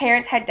said his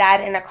parents had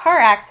died in a car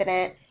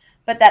accident,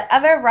 but that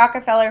other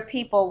Rockefeller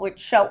people would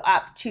show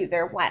up to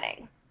their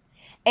wedding.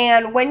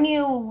 And when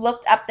you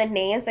looked up the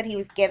names that he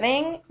was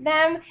giving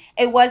them,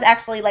 it was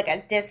actually like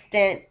a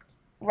distant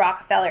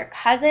Rockefeller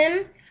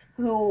cousin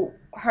who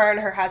her and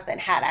her husband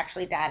had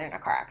actually died in a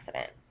car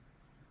accident.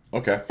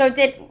 Okay. So it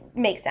did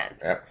make sense.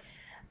 Yep.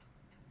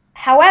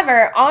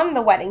 However, on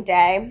the wedding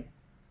day,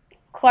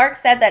 Clark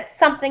said that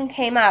something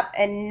came up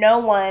and no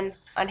one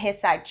on his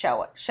side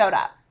showed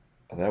up.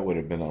 That would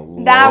have been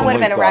a That would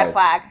have been a red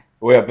flag.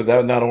 Well, yeah,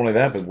 but not only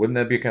that, but wouldn't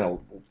that be kind of...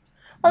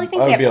 Well, I think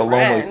that he would be had a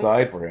lonely friends.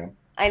 side for him.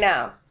 I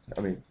know.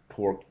 I mean,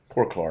 poor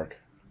Clark.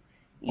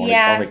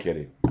 Yeah. Only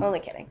kidding. Only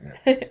kidding.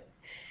 Yeah.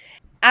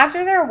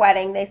 After their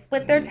wedding, they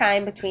split their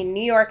time between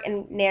New York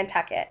and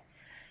Nantucket.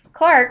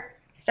 Clark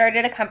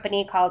started a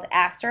company called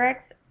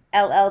Asterix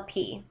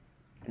LLP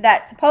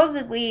that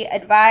supposedly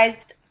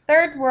advised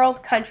third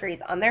world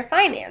countries on their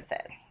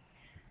finances.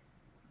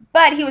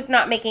 But he was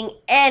not making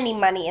any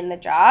money in the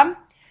job,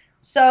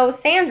 So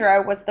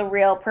Sandra was the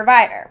real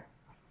provider.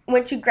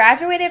 When she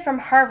graduated from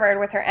Harvard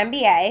with her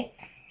MBA,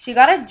 she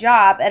got a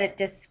job at a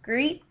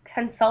discreet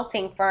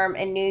consulting firm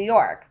in New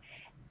York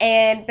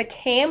and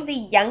became the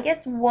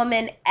youngest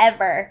woman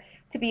ever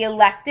to be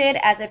elected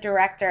as a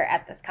director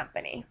at this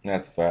company.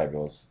 That's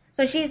fabulous.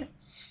 So she's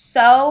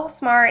so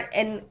smart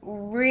and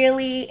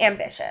really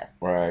ambitious.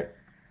 Right.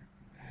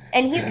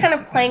 And he's kind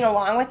of playing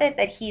along with it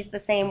that he's the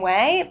same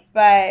way,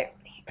 but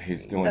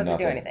he's doing doesn't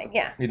nothing. do anything.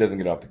 Yeah. He doesn't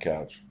get off the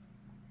couch.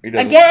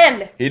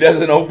 Again. He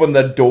doesn't open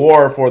the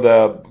door for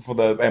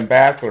the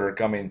ambassador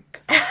coming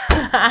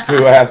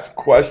to ask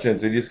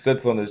questions. He just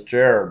sits on his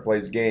chair and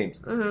plays games.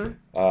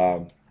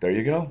 Mm-hmm. There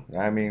you go.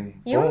 I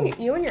mean, you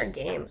and your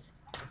games.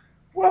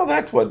 Well,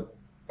 that's what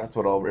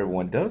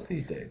everyone does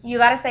these days. You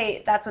gotta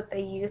say that's what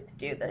the youth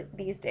do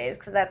these days,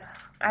 because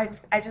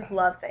I just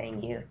love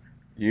saying youth.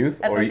 Youth.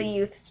 That's what the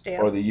youths do.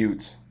 Or the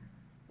Utes.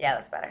 Yeah,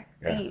 that's better.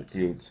 Yeah, the Utes.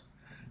 Utes.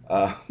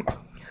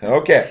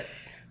 Okay,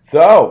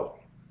 so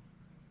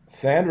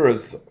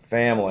Sandra's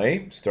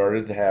family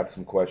started to have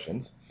some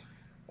questions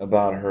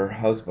about her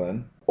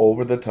husband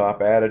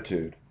over-the-top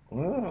attitude.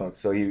 Oh,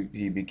 so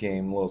he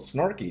became a little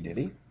snarky, did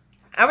he?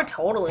 I would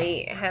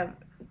totally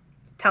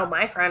tell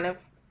my friend if,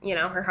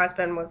 her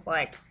husband was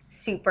like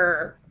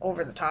super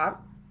over the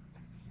top.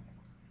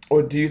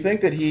 Or do you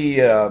think that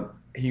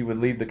he would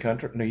leave the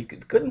country? No, he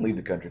couldn't leave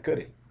the country, could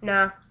he?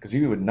 No. Because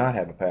he would not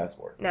have a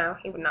passport. No,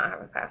 he would not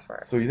have a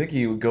passport. So you think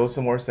he would go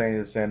somewhere saying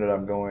to Sandra,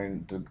 I'm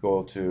going to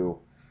go to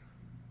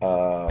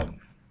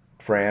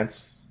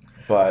France,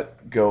 but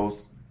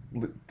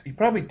he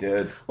probably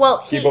did.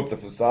 Well, keep up the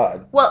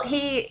facade. Well,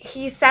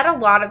 he said a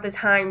lot of the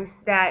time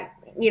that,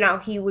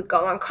 he would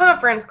go on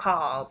conference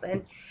calls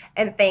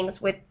and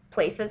things with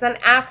places in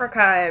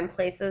Africa and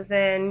places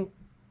in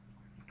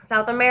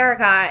South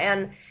America,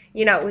 and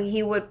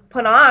he would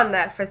put on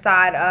that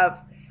facade of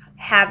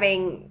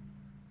having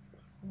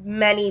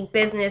many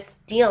business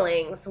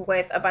dealings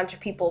with a bunch of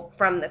people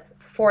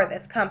for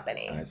this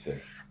company. I see.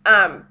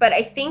 But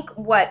I think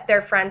what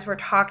their friends were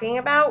talking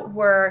about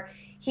were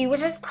he was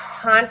just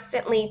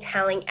constantly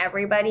telling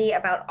everybody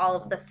about all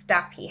of the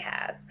stuff he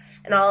has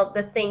and all of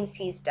the things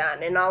he's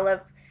done and all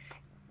of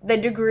the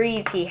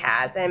degrees he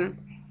has. And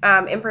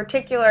in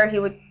particular, he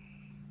would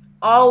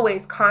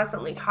always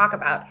constantly talk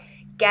about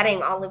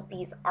getting all of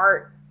these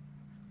art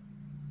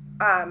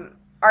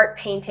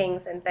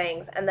paintings and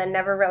things, and then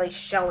never really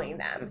showing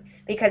them,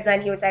 because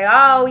then he would say,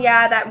 oh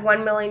yeah, that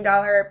 $1 million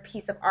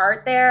piece of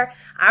art there,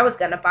 I was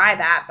gonna buy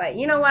that, but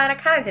you know what, I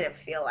kind of didn't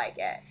feel like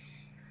it.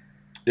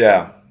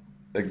 Yeah,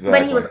 exactly.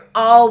 But he was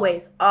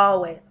always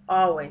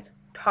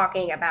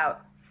talking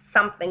about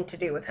something to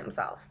do with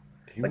himself,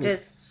 which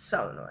is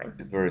so annoying.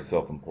 Very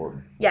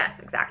self-important. Yes,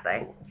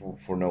 exactly.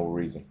 For no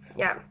reason.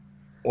 Yeah.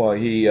 Well,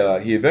 he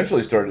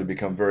eventually started to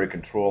become very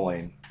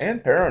controlling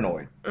and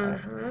paranoid.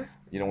 Mm-hmm.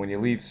 When you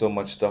leave so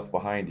much stuff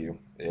behind you,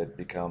 it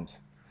becomes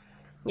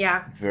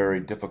very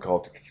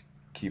difficult to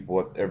keep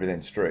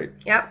everything straight.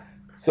 Yep.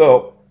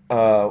 So,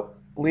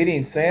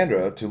 leading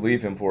Sandra to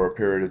leave him for a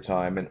period of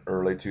time in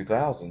early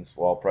 2000s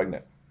while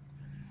pregnant.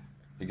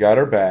 He got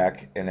her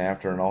back, and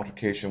after an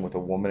altercation with a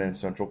woman in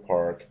Central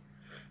Park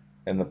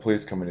and the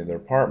police coming to their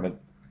apartment,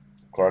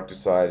 Clark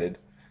decided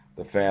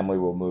the family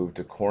will move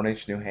to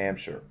Cornish, New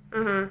Hampshire.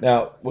 Mm-hmm.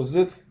 Now, was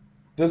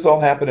this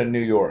all happened in New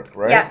York,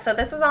 right? Yeah, so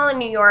this was all in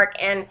New York,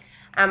 and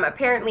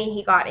apparently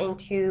he got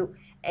into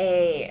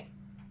a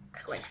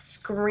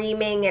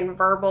screaming and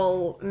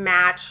verbal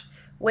match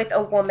with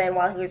a woman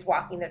while he was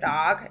walking the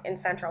dog in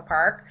Central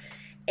Park,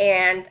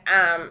 and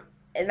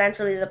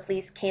eventually the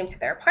police came to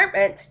their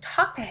apartment to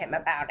talk to him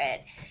about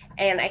it.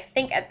 And I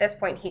think at this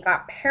point he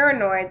got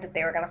paranoid that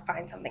they were going to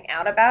find something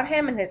out about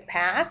him in his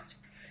past.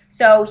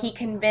 So he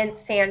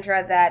convinced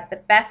Sandra that the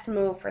best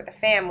move for the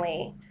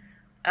family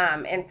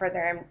and for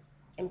their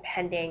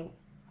impending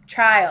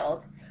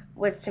child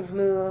was to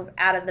move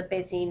out of the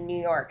busy New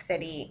York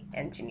City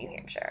into New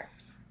Hampshire.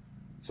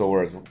 So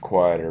where it's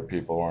quieter,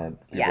 people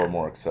are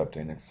more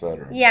accepting,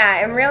 etc.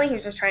 Yeah, and really he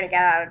was just trying to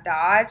get out of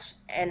Dodge.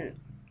 And,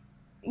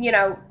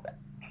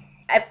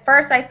 at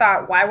first I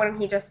thought, why wouldn't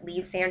he just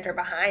leave Sandra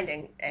behind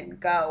and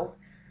go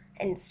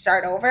and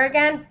start over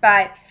again?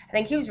 But I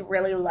think he was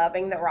really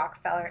loving the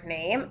Rockefeller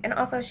name, and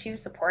also she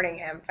was supporting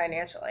him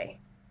financially.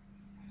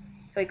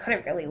 So he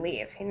couldn't really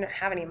leave. He didn't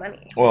have any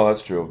money. Well,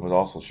 that's true. But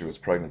also she was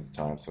pregnant at the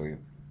time, so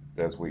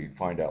as we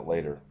find out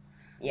later,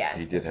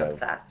 he did have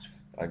obsessed.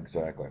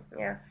 Exactly.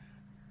 Yeah.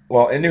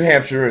 Well, in New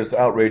Hampshire, his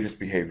outrageous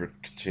behavior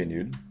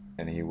continued,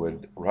 and he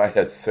would ride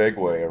a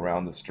Segway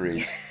around the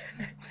streets.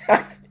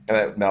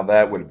 Now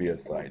that would be a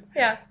sight.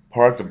 Yeah.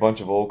 Parked a bunch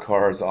of old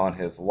cars on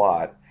his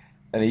lot,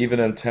 and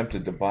even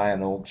attempted to buy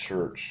an old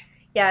church.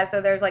 Yeah,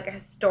 so there's a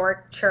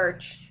historic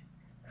church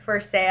for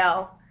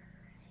sale,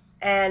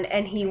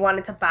 and he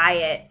wanted to buy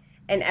it,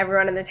 and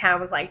everyone in the town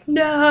was like,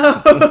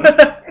 no!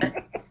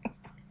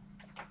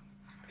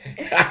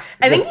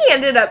 I think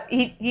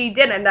he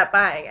did end up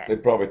buying it. They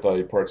probably thought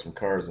he parked some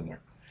cars in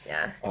there.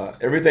 Yeah.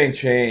 Everything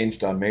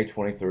changed on May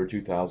 23rd,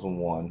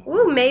 2001.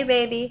 Ooh, May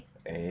baby.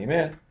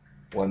 Amen.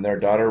 When their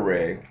daughter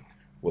Ray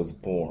was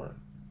born,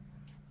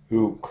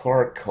 who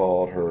Clark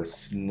called her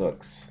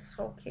Snooks.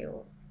 So cute.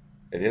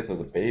 It is as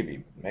a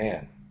baby,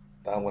 man.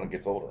 Not when it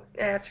gets older.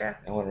 Yeah, true.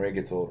 And when Ray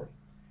gets older.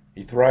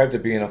 He thrived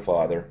at being a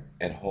father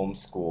and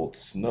homeschooled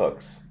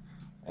Snooks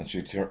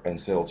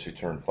until she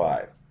turned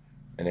 5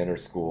 and entered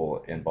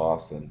school in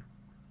Boston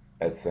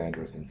at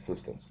Sandra's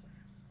insistence.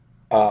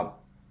 Uh,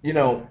 you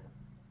know,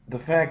 the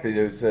fact that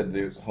you said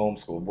it was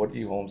homeschooled, what do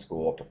you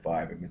homeschool up to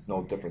 5? I mean, it's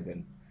no different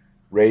than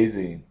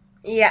raising.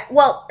 Yeah.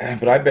 Well,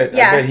 But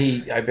yeah.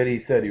 I bet he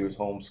said he was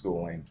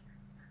homeschooling.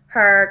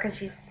 Her, because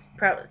she's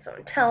probably so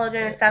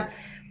intelligent and stuff.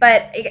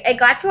 But it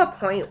got to a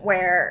point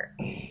where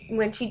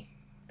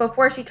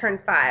before she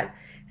turned 5,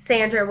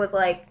 Sandra was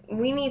like,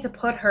 we need to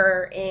put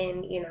her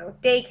in,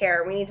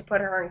 daycare. We need to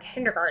put her in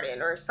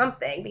kindergarten or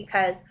something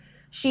because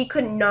she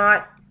could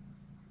not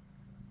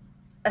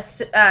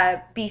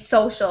be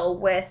social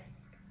with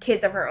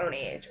kids of her own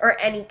age or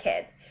any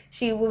kids.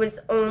 She was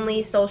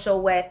only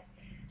social with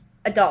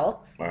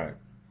adults, Right.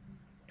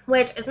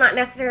 which is not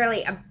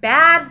necessarily a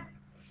bad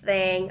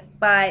thing,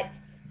 but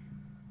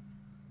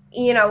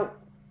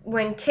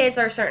when kids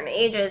are certain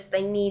ages,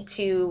 they need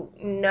to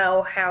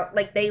know how,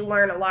 like, they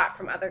learn a lot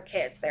from other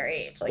kids their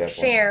age, like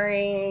Definitely.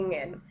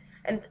 sharing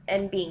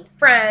and being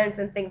friends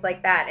and things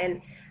like that.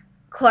 And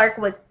Clark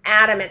was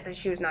adamant that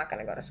she was not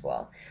going to go to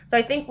school. So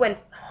I think when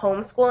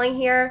homeschooling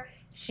here,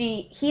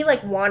 he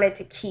like wanted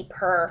to keep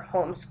her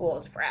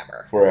homeschooled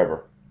forever.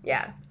 Forever.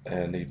 Yeah.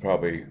 And he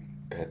probably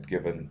had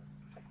given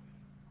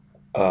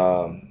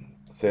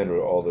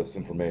Sandra all this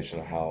information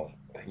of how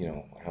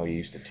he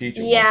used to teach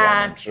at one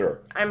time. I'm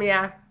sure. I mean,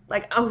 yeah.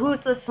 Like, oh,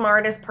 who's the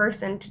smartest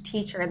person to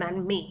teach her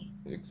than me?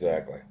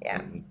 Exactly. Yeah.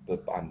 I'm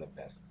the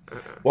best.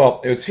 Well,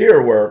 it was here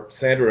where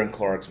Sandra and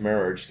Clark's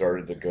marriage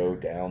started to go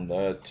down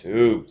the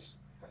tubes.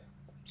 I'm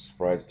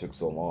surprised it took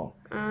so long.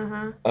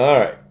 Mm-hmm. All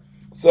right.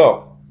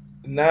 So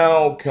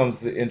now comes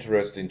the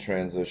interesting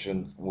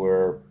transition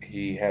where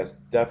he has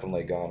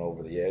definitely gone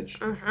over the edge.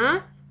 Mm-hmm.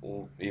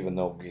 Even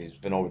though he's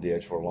been over the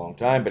edge for a long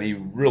time, but he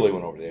really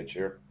went over the edge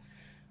here.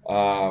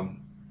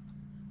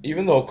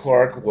 Even though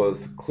Clark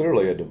was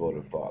clearly a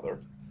devoted father,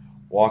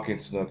 walking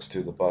Snooks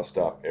to the bus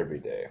stop every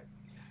day,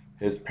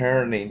 his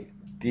parenting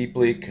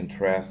deeply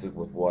contrasted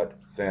with what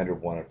Sandra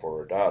wanted for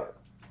her daughter.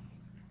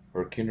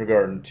 Her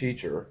kindergarten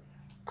teacher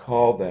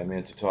called them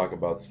in to talk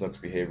about Snooks'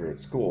 behavior at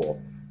school,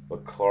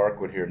 but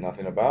Clark would hear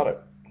nothing about it.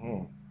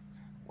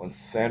 When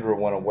Sandra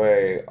went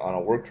away on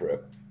a work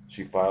trip,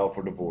 she filed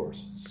for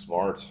divorce.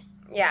 Smart.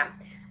 Yeah.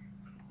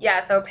 Yeah,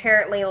 so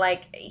apparently,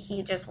 like,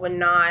 he just would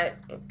not,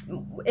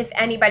 if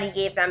anybody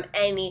gave them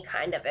any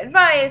kind of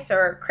advice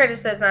or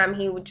criticism,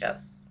 he would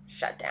just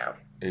shut down.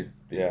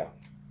 Yeah.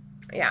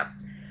 Yeah.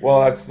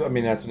 Well, that's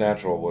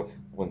natural with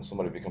when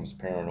somebody becomes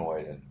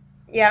paranoid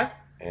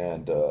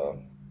and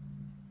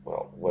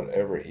well,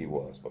 whatever he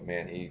was, but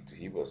man, he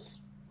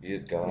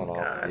had gone off the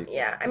deep end.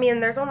 Yeah. I mean,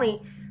 there's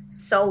only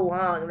so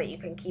long that you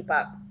can keep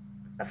up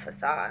a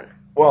facade.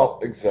 Well,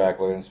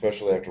 exactly, and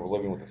especially after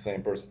living with the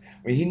same person.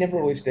 I mean, he never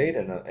really stayed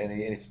in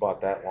any spot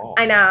that long.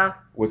 I know.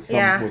 With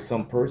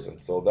some person,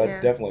 so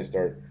that definitely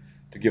started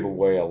to give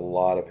away a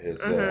lot of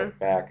his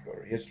back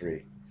or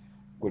history.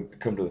 Would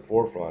come to the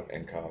forefront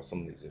and cause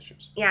some of these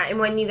issues. Yeah, and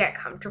when you get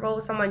comfortable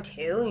with someone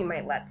too, you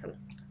might let some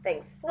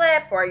things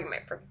slip or you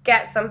might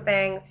forget some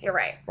things. You're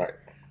right. Right.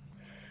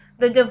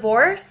 The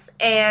divorce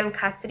and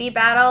custody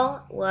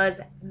battle was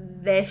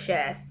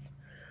vicious,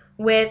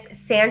 with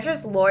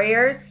Sandra's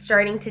lawyers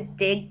starting to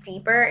dig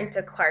deeper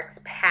into Clark's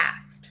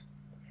past.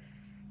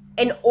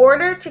 In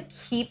order to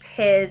keep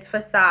his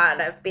facade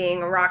of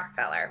being a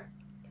Rockefeller,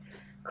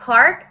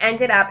 Clark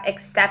ended up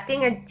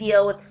accepting a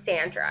deal with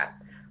Sandra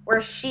where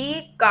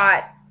she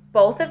got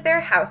both of their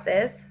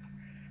houses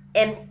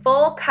and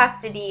full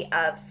custody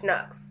of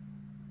Snooks,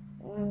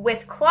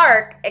 with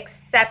Clark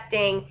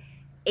accepting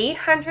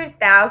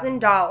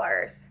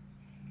 $800,000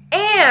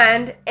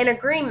 and an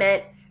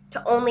agreement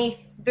to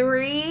only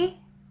 3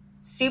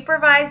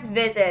 supervised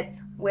visits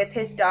with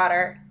his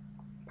daughter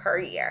per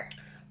year.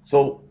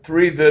 So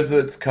 3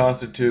 visits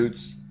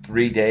constitutes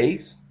 3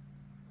 days?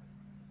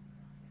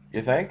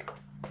 You think?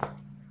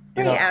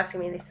 Why are you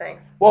asking me these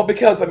things? Well,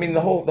 because I mean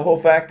the whole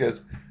fact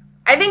is,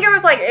 I think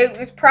it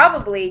was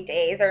probably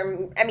days,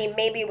 or I mean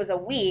maybe it was a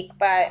week,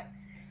 but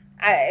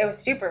it was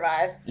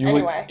supervised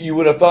anyway. You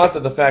would have thought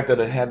that the fact that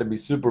it had to be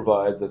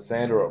supervised, that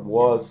Sandra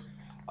was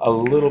a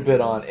little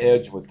bit on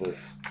edge with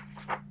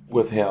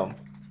him,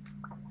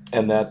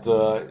 and that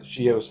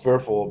she was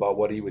fearful about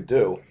what he would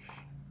do.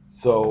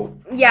 So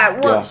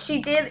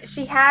she did.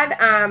 She had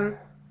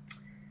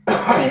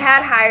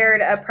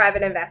hired a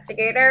private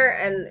investigator,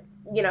 and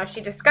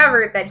she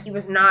discovered that he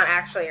was not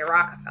actually a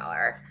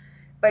Rockefeller,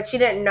 but she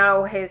didn't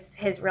know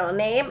his real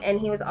name,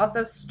 and he was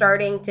also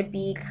starting to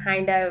be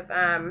kind of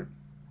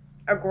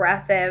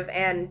aggressive.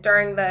 And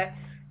during the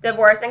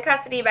divorce and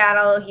custody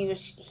battle, he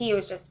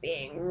was just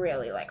being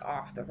really like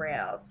off the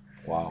rails.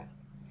 Wow.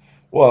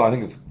 Well, I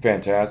think it's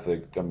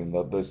fantastic. I mean,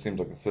 there seems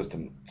like the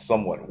system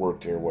somewhat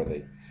worked here, where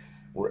they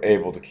were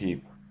able to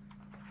keep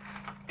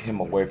him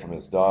away from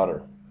his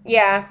daughter.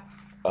 Yeah.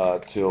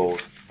 till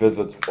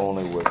visits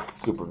only with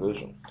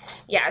supervision.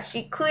 Yeah,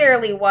 she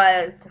clearly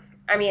was.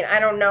 I mean, I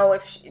don't know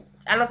if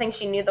I don't think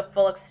she knew the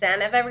full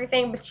extent of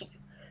everything, but she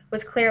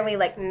was clearly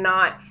like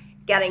not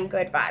getting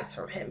good vibes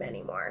from him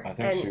anymore. I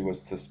think she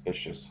was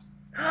suspicious.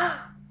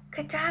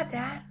 Good job,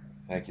 Dad.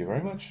 Thank you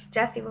very much.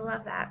 Jesse will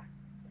love that.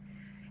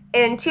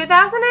 In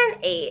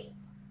 2008,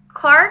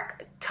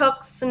 Clark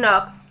took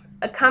Snooks,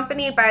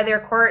 accompanied by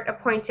their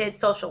court-appointed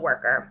social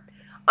worker,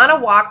 on a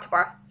walk to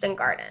Boston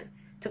Garden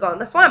to go in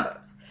the swan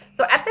boats.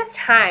 So at this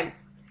time,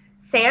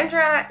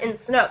 Sandra and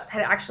Snooks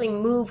had actually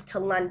moved to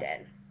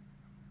London.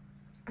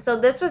 So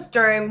this was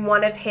during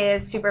one of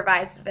his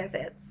supervised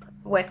visits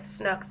with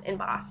Snooks in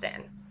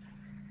Boston.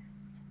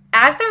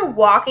 As they're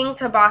walking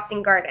to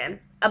Boston Garden,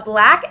 a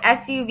black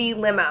SUV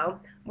limo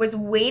was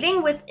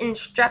waiting with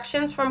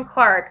instructions from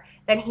Clark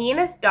that he and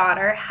his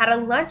daughter had a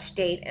lunch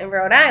date in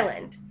Rhode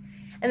Island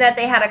and that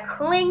they had a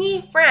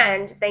clingy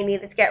friend they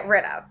needed to get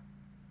rid of.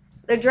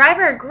 The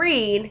driver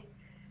agreed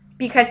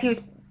because he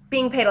was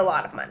being paid a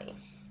lot of money.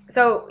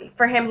 So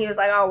for him, he was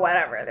like, oh,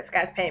 whatever, this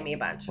guy's paying me a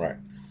bunch. Right.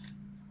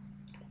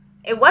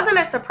 It wasn't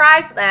a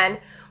surprise then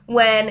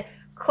when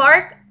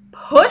Clark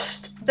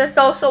pushed the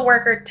social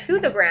worker to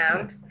the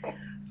ground,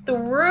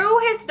 threw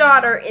his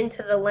daughter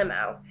into the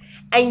limo,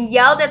 and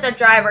yelled at the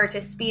driver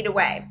to speed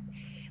away.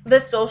 The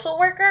social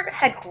worker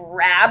had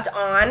grabbed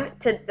on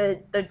to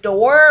the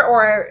door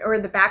or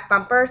the back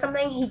bumper or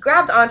something. He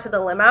grabbed onto the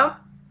limo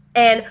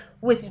and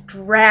was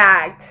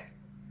dragged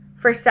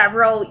for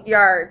several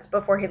yards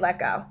before he let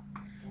go.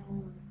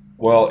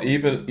 Well,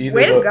 either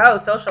way to go,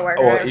 social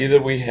worker. Well,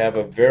 either we have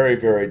a very,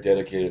 very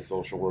dedicated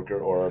social worker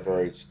or a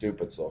very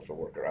stupid social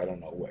worker. I don't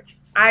know which.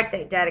 I'd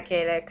say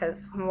dedicated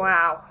because,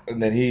 wow.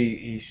 And then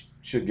he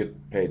should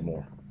get paid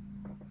more.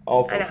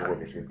 All social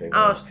workers get paid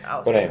more.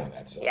 But anyway,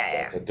 that's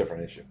a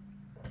different issue.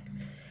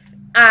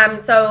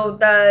 So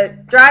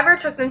the driver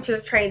took them to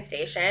a train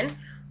station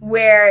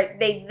where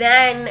they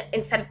then,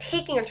 instead of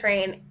taking a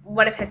train,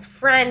 one of his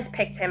friends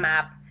picked him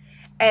up.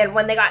 And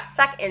when they got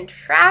stuck in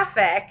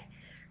traffic,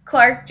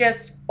 Clark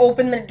just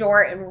opened the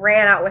door and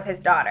ran out with his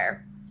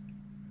daughter.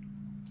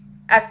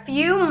 A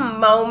few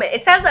moments,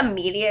 it says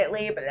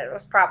immediately, but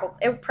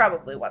it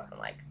probably wasn't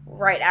like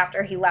right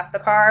after he left the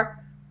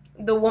car.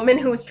 The woman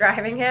who was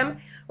driving him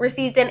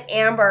received an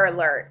Amber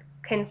Alert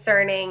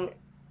concerning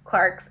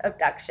Clark's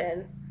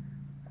abduction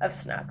of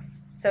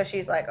Snooks. So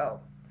she's like, oh,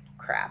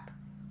 crap.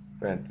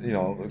 And,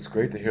 it's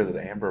great to hear that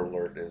Amber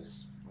Alert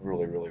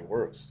really, really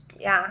works.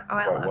 Yeah,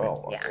 I love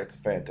well. it. Yeah. It's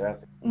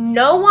fantastic.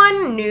 No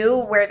one knew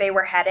where they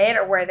were headed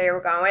or where they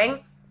were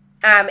going.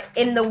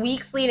 In the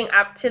weeks leading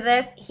up to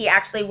this, he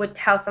actually would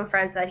tell some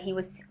friends that he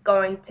was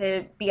going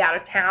to be out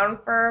of town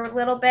for a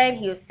little bit.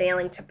 He was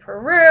sailing to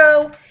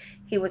Peru.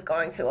 He was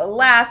going to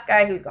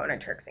Alaska. He was going to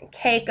Turks and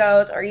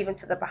Caicos or even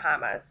to the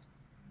Bahamas.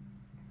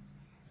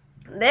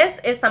 This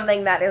is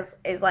something that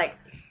is like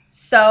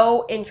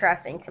so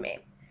interesting to me.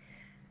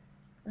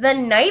 The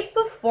night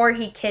before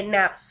he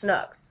kidnapped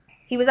Snooks,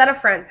 he was at a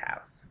friend's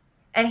house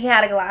and he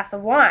had a glass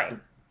of wine.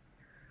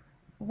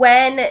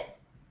 When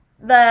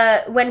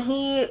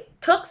he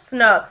took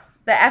Snooks,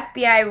 the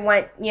FBI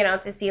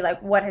went, to see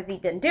like what has he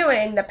been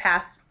doing the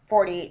past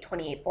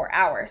 24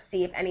 hours,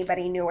 see if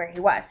anybody knew where he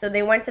was. So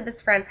they went to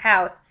this friend's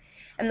house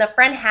and the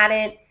friend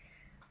hadn't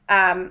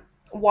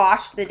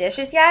washed the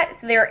dishes yet,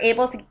 so they were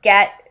able to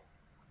get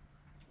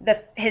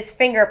his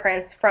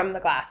fingerprints from the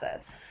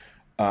glasses.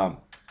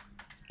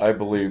 I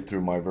believe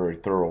through my very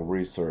thorough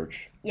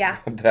research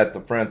that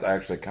the friends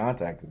actually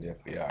contacted the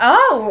FBI.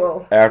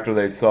 Oh! After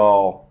they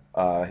saw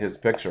his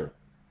picture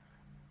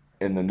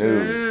in the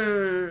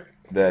news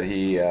that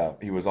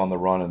he was on the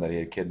run and that he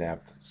had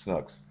kidnapped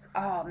Snooks.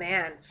 Oh,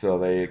 man. So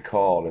they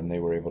called and they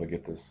were able to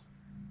get this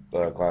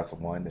glass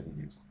of wine that he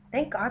used.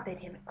 Thank God they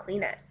didn't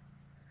clean it.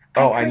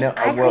 I know.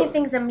 I clean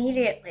things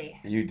immediately.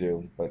 You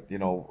do, but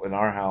in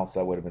our house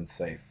that would have been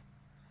safe.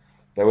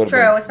 That would have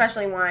True, been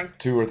especially wine.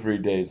 2 or 3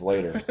 days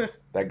later,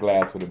 that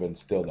glass would have been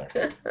still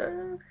there.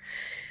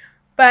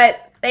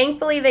 But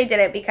thankfully they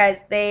didn't because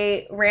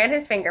they ran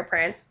his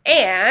fingerprints.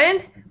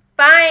 And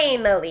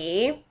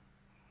finally,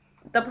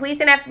 the police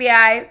and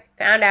FBI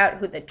found out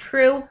who the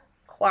true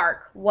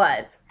Clark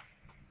was.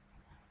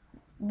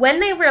 When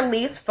they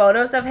released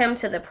photos of him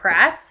to the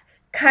press,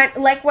 kind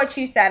of like what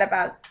you said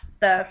about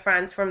the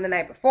friends from the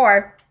night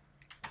before,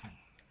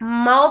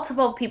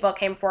 multiple people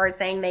came forward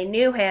saying they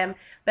knew him,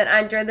 but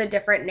under the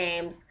different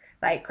names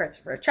like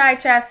Christopher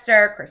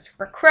Chichester,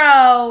 Christopher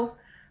Crow,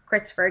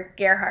 Christopher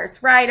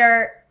Gerhardt's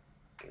Ryder.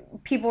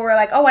 People were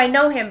like, oh, I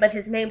know him, but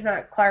his name's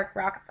not Clark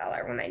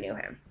Rockefeller when I knew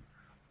him.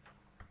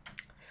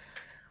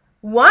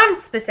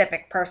 One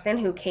specific person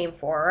who came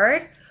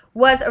forward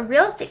was a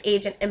real estate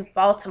agent in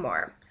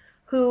Baltimore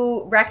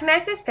who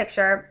recognized his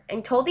picture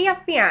and told the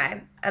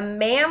FBI a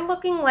man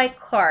looking like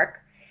Clark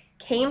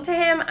came to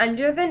him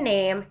under the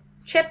name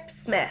Chip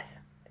Smith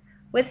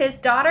with his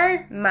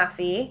daughter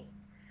Muffy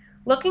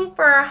looking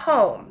for a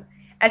home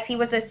as he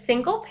was a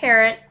single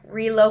parent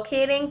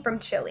relocating from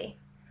Chile.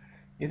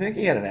 You think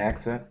he had an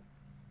accent?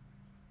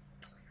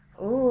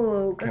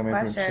 Ooh, good Coming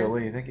from question.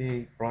 Chile, you think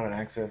he brought an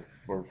accent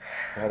or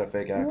had a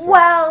fake accent?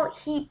 Well,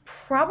 he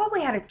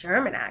probably had a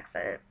German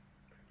accent.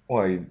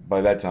 Well,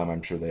 by that time,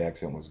 I'm sure the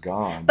accent was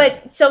gone.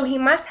 But But so he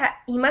must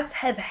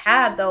have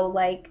had though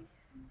like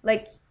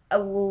a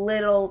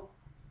little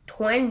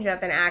twinge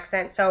of an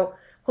accent. So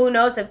who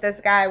knows if this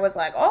guy was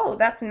like, "Oh,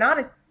 that's not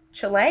a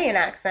Chilean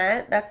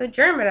accent. That's a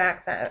German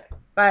accent."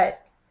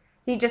 But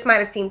he just might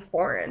have seemed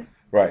foreign.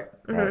 right,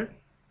 right.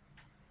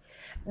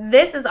 hmm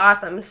This is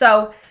awesome.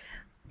 So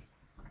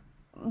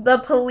the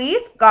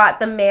police got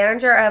the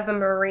manager of a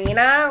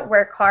marina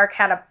where Clark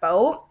had a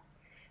boat.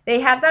 They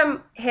had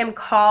him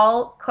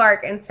call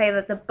Clark and say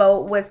that the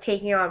boat was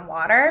taking on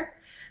water.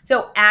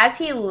 So as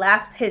he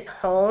left his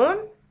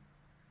home,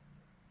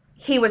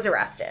 he was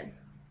arrested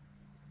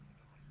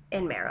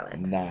in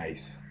Maryland.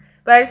 Nice.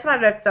 But I just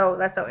thought that's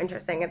so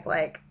interesting. It's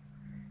like,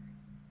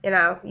 you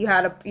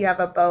have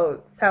a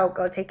boat, so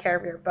go take care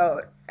of your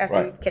boat after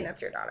Right. you've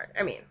kidnapped your daughter.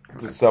 I mean,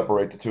 To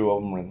separate the two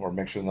of them or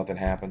make sure nothing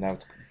happened.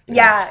 That's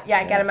yeah,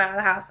 get him out of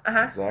the house.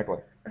 exactly.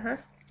 Uh-huh.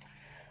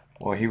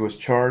 Well, he was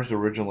charged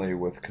originally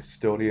with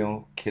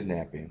custodial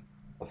kidnapping,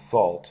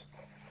 assault,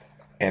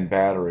 and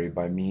battery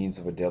by means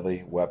of a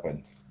deadly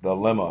weapon. The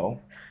limo,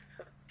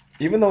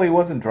 even though he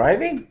wasn't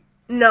driving?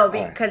 No, All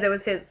right. because it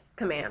was his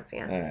commands.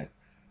 Yeah. All right.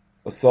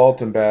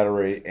 Assault and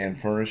battery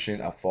and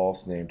furnishing a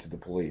false name to the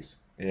police.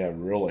 Yeah,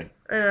 really.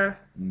 Multiple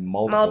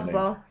names.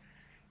 Multiple.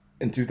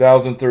 In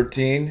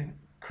 2013,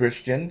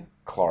 Christian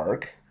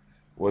Clark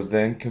was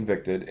then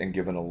convicted and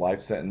given a life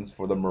sentence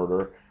for the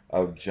murder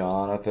of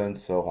Jonathan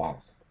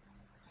Sohas.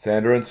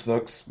 Sandra and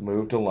Snooks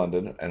moved to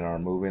London and are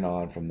moving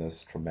on from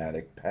this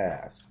traumatic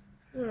past.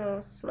 Oh,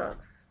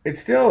 smokes.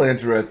 It's still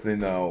interesting,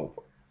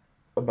 though,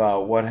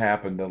 about what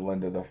happened to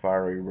Linda, the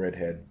fiery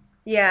redhead.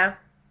 Yeah.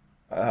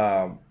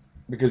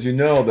 Because you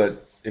know that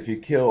if he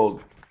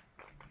killed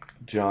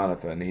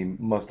Jonathan, he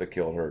must have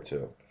killed her,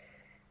 too.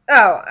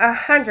 Oh,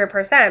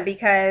 100%.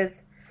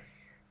 Because,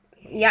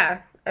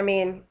 yeah, I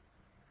mean,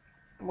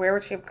 where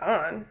would she have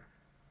gone?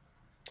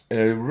 And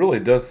it really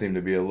does seem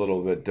to be a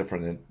little bit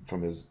different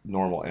from his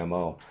normal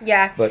MO.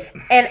 Yeah. But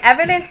And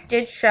evidence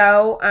did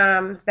show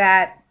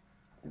that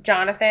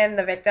Jonathan,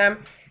 the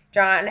victim,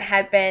 John,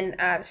 had been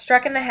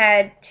struck in the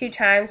head 2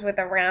 times with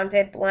a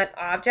rounded, blunt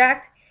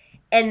object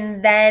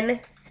and then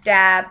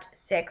stabbed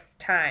 6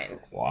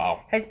 times.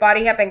 wow. His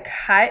body had been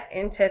cut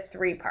into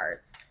 3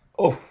 parts.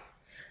 Oh,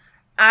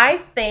 I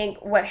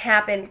think what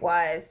happened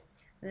was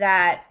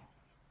that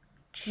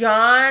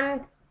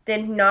John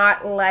did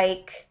not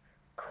like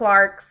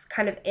Clark's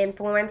kind of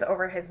influence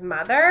over his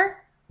mother,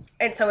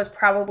 and so was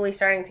probably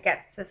starting to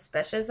get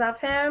suspicious of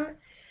him.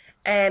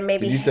 And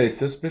maybe did you say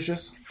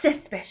suspicious?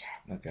 suspicious.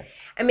 Okay.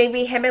 And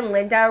maybe him and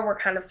Linda were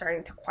kind of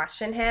starting to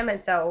question him,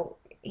 and so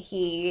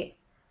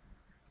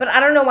but I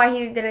don't know why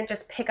he didn't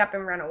just pick up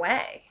and run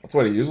away. That's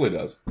what he usually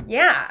does.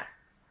 Yeah.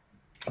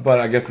 But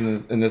I guess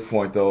in this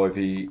point, though, if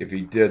he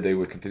did, they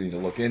would continue to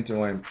look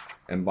into him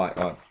and might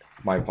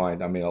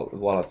find, I mean, a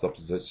lot of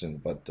supposition,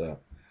 but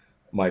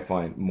might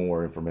find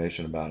more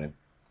information about him.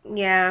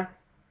 Yeah.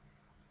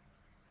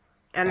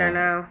 I don't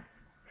know.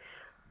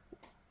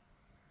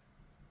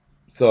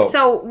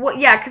 So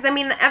yeah, because I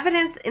mean, the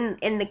evidence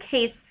in the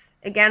case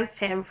against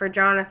him for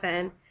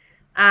Jonathan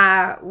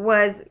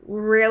was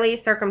really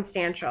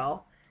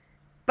circumstantial,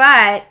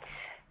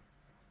 but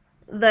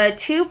the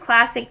 2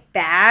 plastic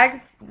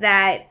bags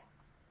that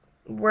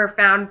were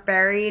found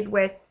buried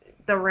with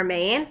the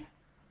remains,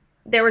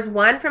 there was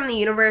one from the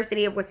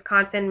University of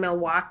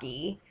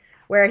Wisconsin-Milwaukee,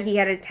 where he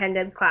had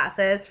attended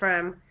classes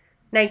from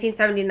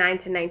 1979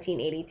 to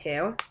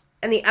 1982.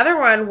 And the other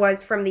one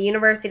was from the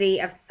University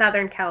of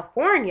Southern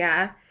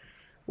California,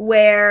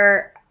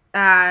 where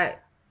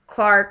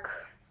Clark,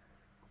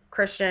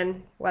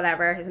 Christian,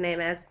 whatever his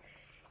name is,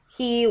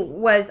 he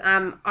was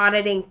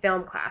auditing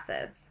film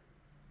classes.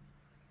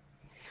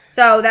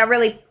 So that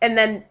really, and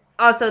then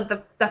also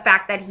the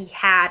fact that he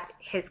had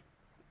his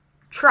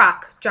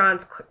truck,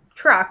 John's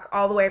truck,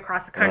 all the way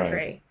across the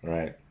country.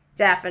 Right.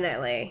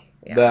 Definitely.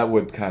 Yeah. That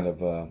would kind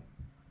of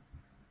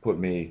put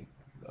me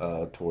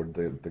toward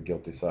the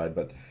guilty side,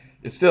 but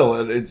it's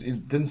still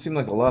it didn't seem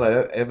like a lot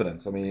of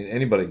evidence. I mean,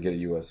 anybody can get a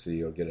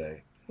USC or get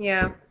a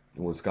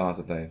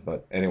Wisconsin thing,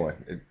 but anyway,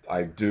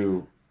 I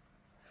do.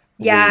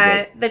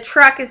 Yeah, the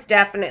truck is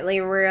definitely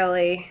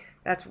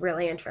that's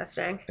really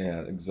interesting.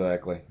 Yeah,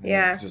 exactly.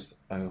 Yeah. Just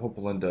I hope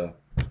Linda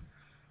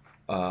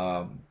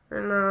No.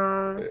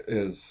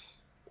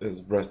 is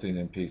resting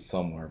in peace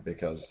somewhere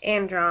because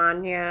And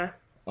John, yeah.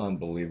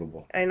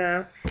 unbelievable. I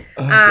know.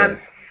 Okay.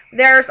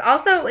 There's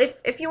also,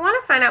 if you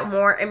want to find out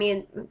more, I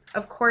mean,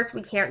 of course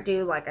we can't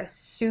do like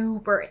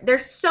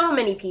there's so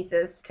many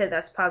pieces to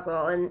this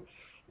puzzle, and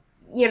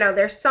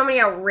there's so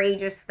many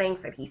outrageous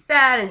things that he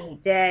said and he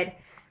did.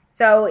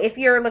 So if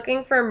you're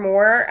looking for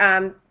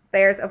more,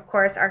 there's of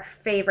course our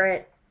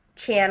favorite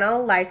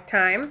channel,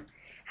 Lifetime,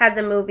 has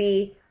a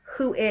movie,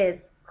 Who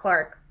is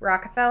Clark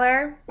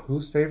Rockefeller?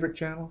 Whose favorite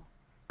channel?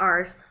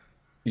 Ours.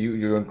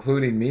 You're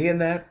including me in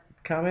that?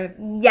 comment?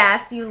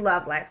 Yes, you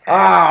love Lifetime.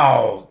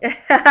 Oh!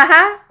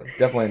 I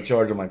Definitely in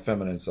charge of my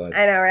feminine side.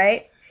 know,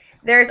 right?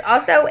 There's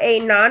also a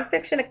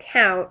nonfiction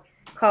account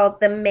called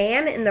The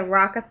Man in the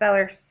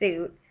Rockefeller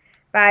Suit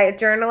by a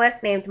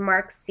journalist named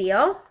Mark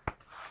Seal.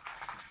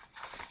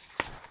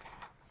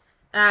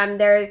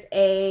 There's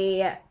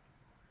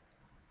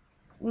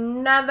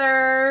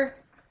another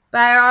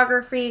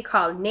biography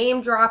called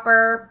Name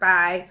Dropper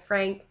by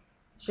Frank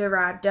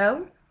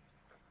Girardeau.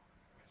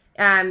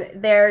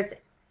 There's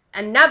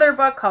another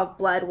book called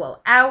Blood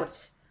Will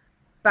Out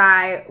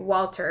by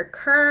Walter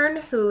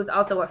Kern, who's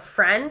also a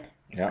friend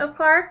of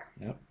Clark.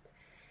 Yep.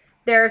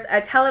 There's a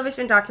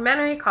television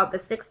documentary called The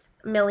 $6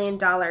 Million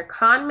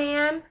Con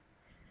Man.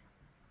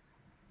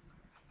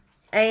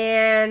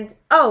 And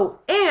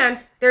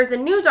there's a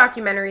new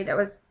documentary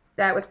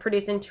that was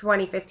produced in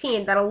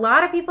 2015 that a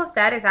lot of people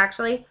said is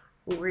actually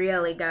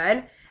really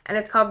good, and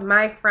it's called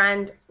My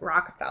Friend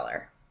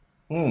Rockefeller.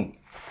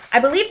 I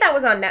believe that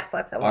was on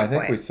Netflix at one point. I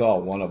think we saw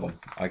one of them.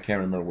 I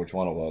can't remember which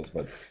one it was,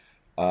 but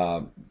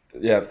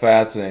yeah,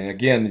 fascinating.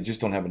 Again, you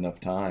just don't have enough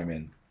time,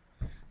 and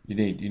you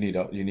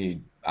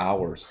need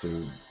hours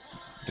to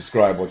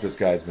describe what this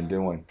guy's been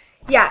doing.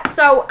 Yeah,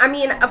 so, I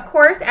mean, of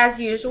course, as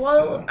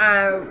usual,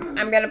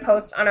 I'm going to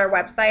post on our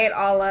website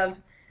all of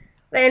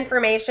the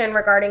information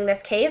regarding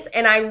this case,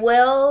 and I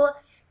will,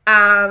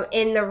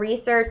 in the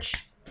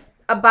research,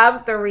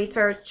 above the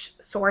research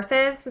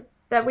sources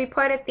that we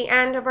put at the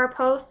end of our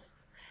posts,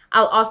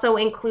 I'll also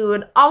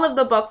include all of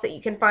the books that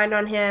you can find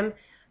on him,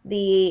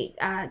 the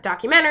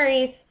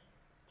documentaries,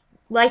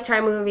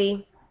 Lifetime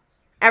movie,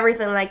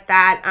 everything like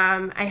that.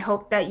 I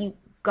hope that you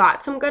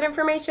got some good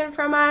information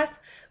from us,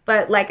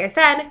 but like I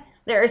said,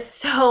 there is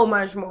so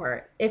much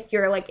more if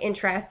you're like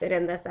interested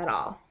in this at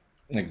all.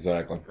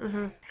 Exactly.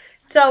 Mm-hmm.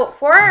 So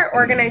for our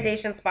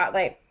organization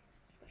spotlight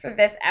for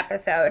this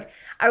episode,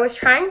 I was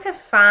trying to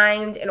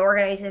find an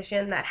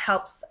organization that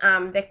helps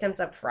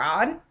victims of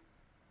fraud.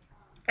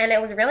 And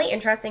it was really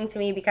interesting to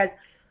me because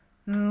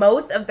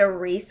most of the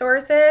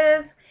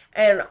resources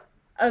and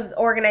of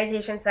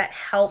organizations that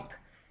help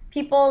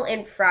people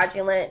in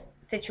fraudulent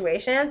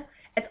situations,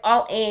 it's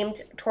all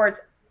aimed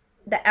towards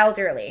the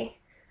elderly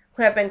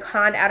who have been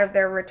conned out of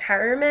their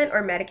retirement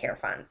or Medicare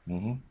funds.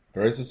 Mm-hmm.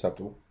 Very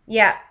susceptible.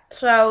 Yeah.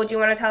 So do you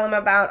want to tell them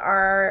about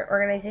our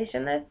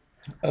organization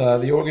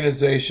The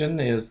organization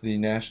is the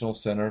National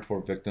Center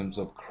for Victims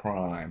of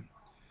Crime.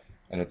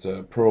 And it's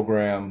a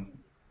program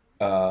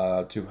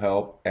to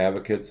help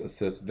advocates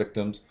assist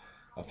victims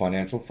of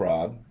financial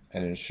fraud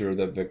and ensure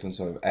that victims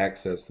have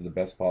access to the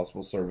best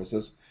possible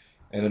services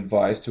and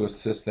advice to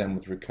assist them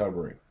with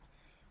recovery.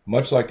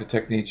 Much like the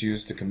techniques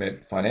used to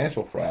commit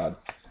financial fraud,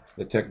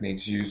 the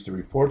techniques used to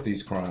report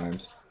these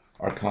crimes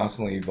are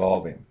constantly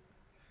evolving.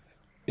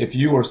 If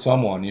you or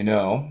someone you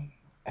know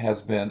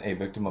has been a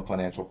victim of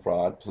financial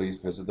fraud, please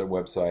visit their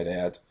website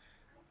at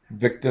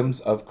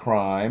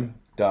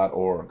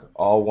victimsofcrime.org.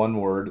 All one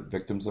word,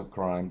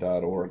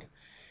 victimsofcrime.org.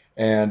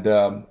 And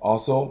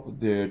also,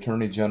 the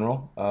Attorney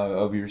General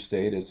of your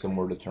state is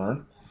somewhere to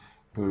turn,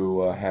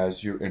 who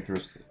has your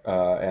interest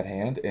at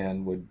hand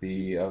and would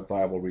be a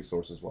viable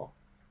resource as well.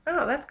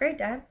 Oh, that's great,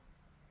 Dad.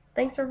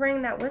 Thanks for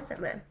bringing that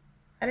wisdom in.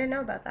 I didn't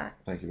know about that.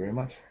 Thank you very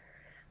much.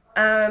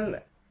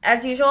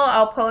 As usual,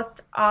 I'll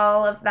post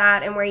all of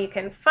that and where you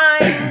can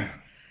find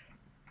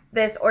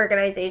this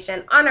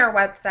organization on our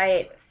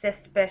website,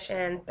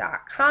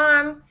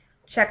 suspicion.com.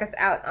 Check us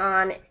out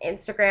on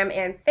Instagram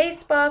and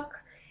Facebook.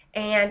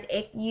 And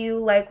if you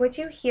like what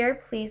you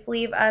hear, please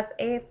leave us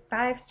a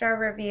 5-star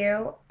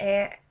review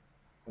and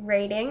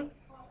rating.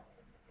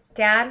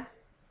 Dad,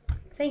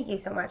 thank you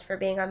so much for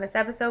being on this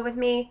episode with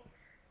me.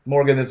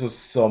 Morgan, this was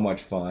so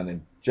much fun.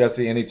 And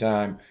Jesse,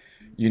 anytime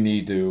you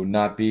need to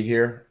not be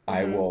here,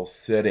 I will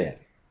sit in.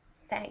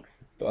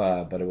 Thanks.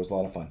 But it was a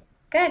lot of fun.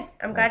 Good.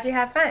 I'm glad you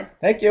had fun.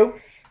 Thank you.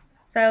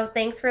 So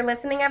thanks for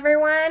listening,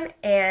 everyone,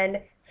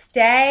 and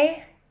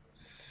stay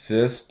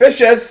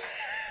suspicious.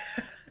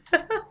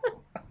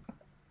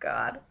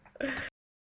 God.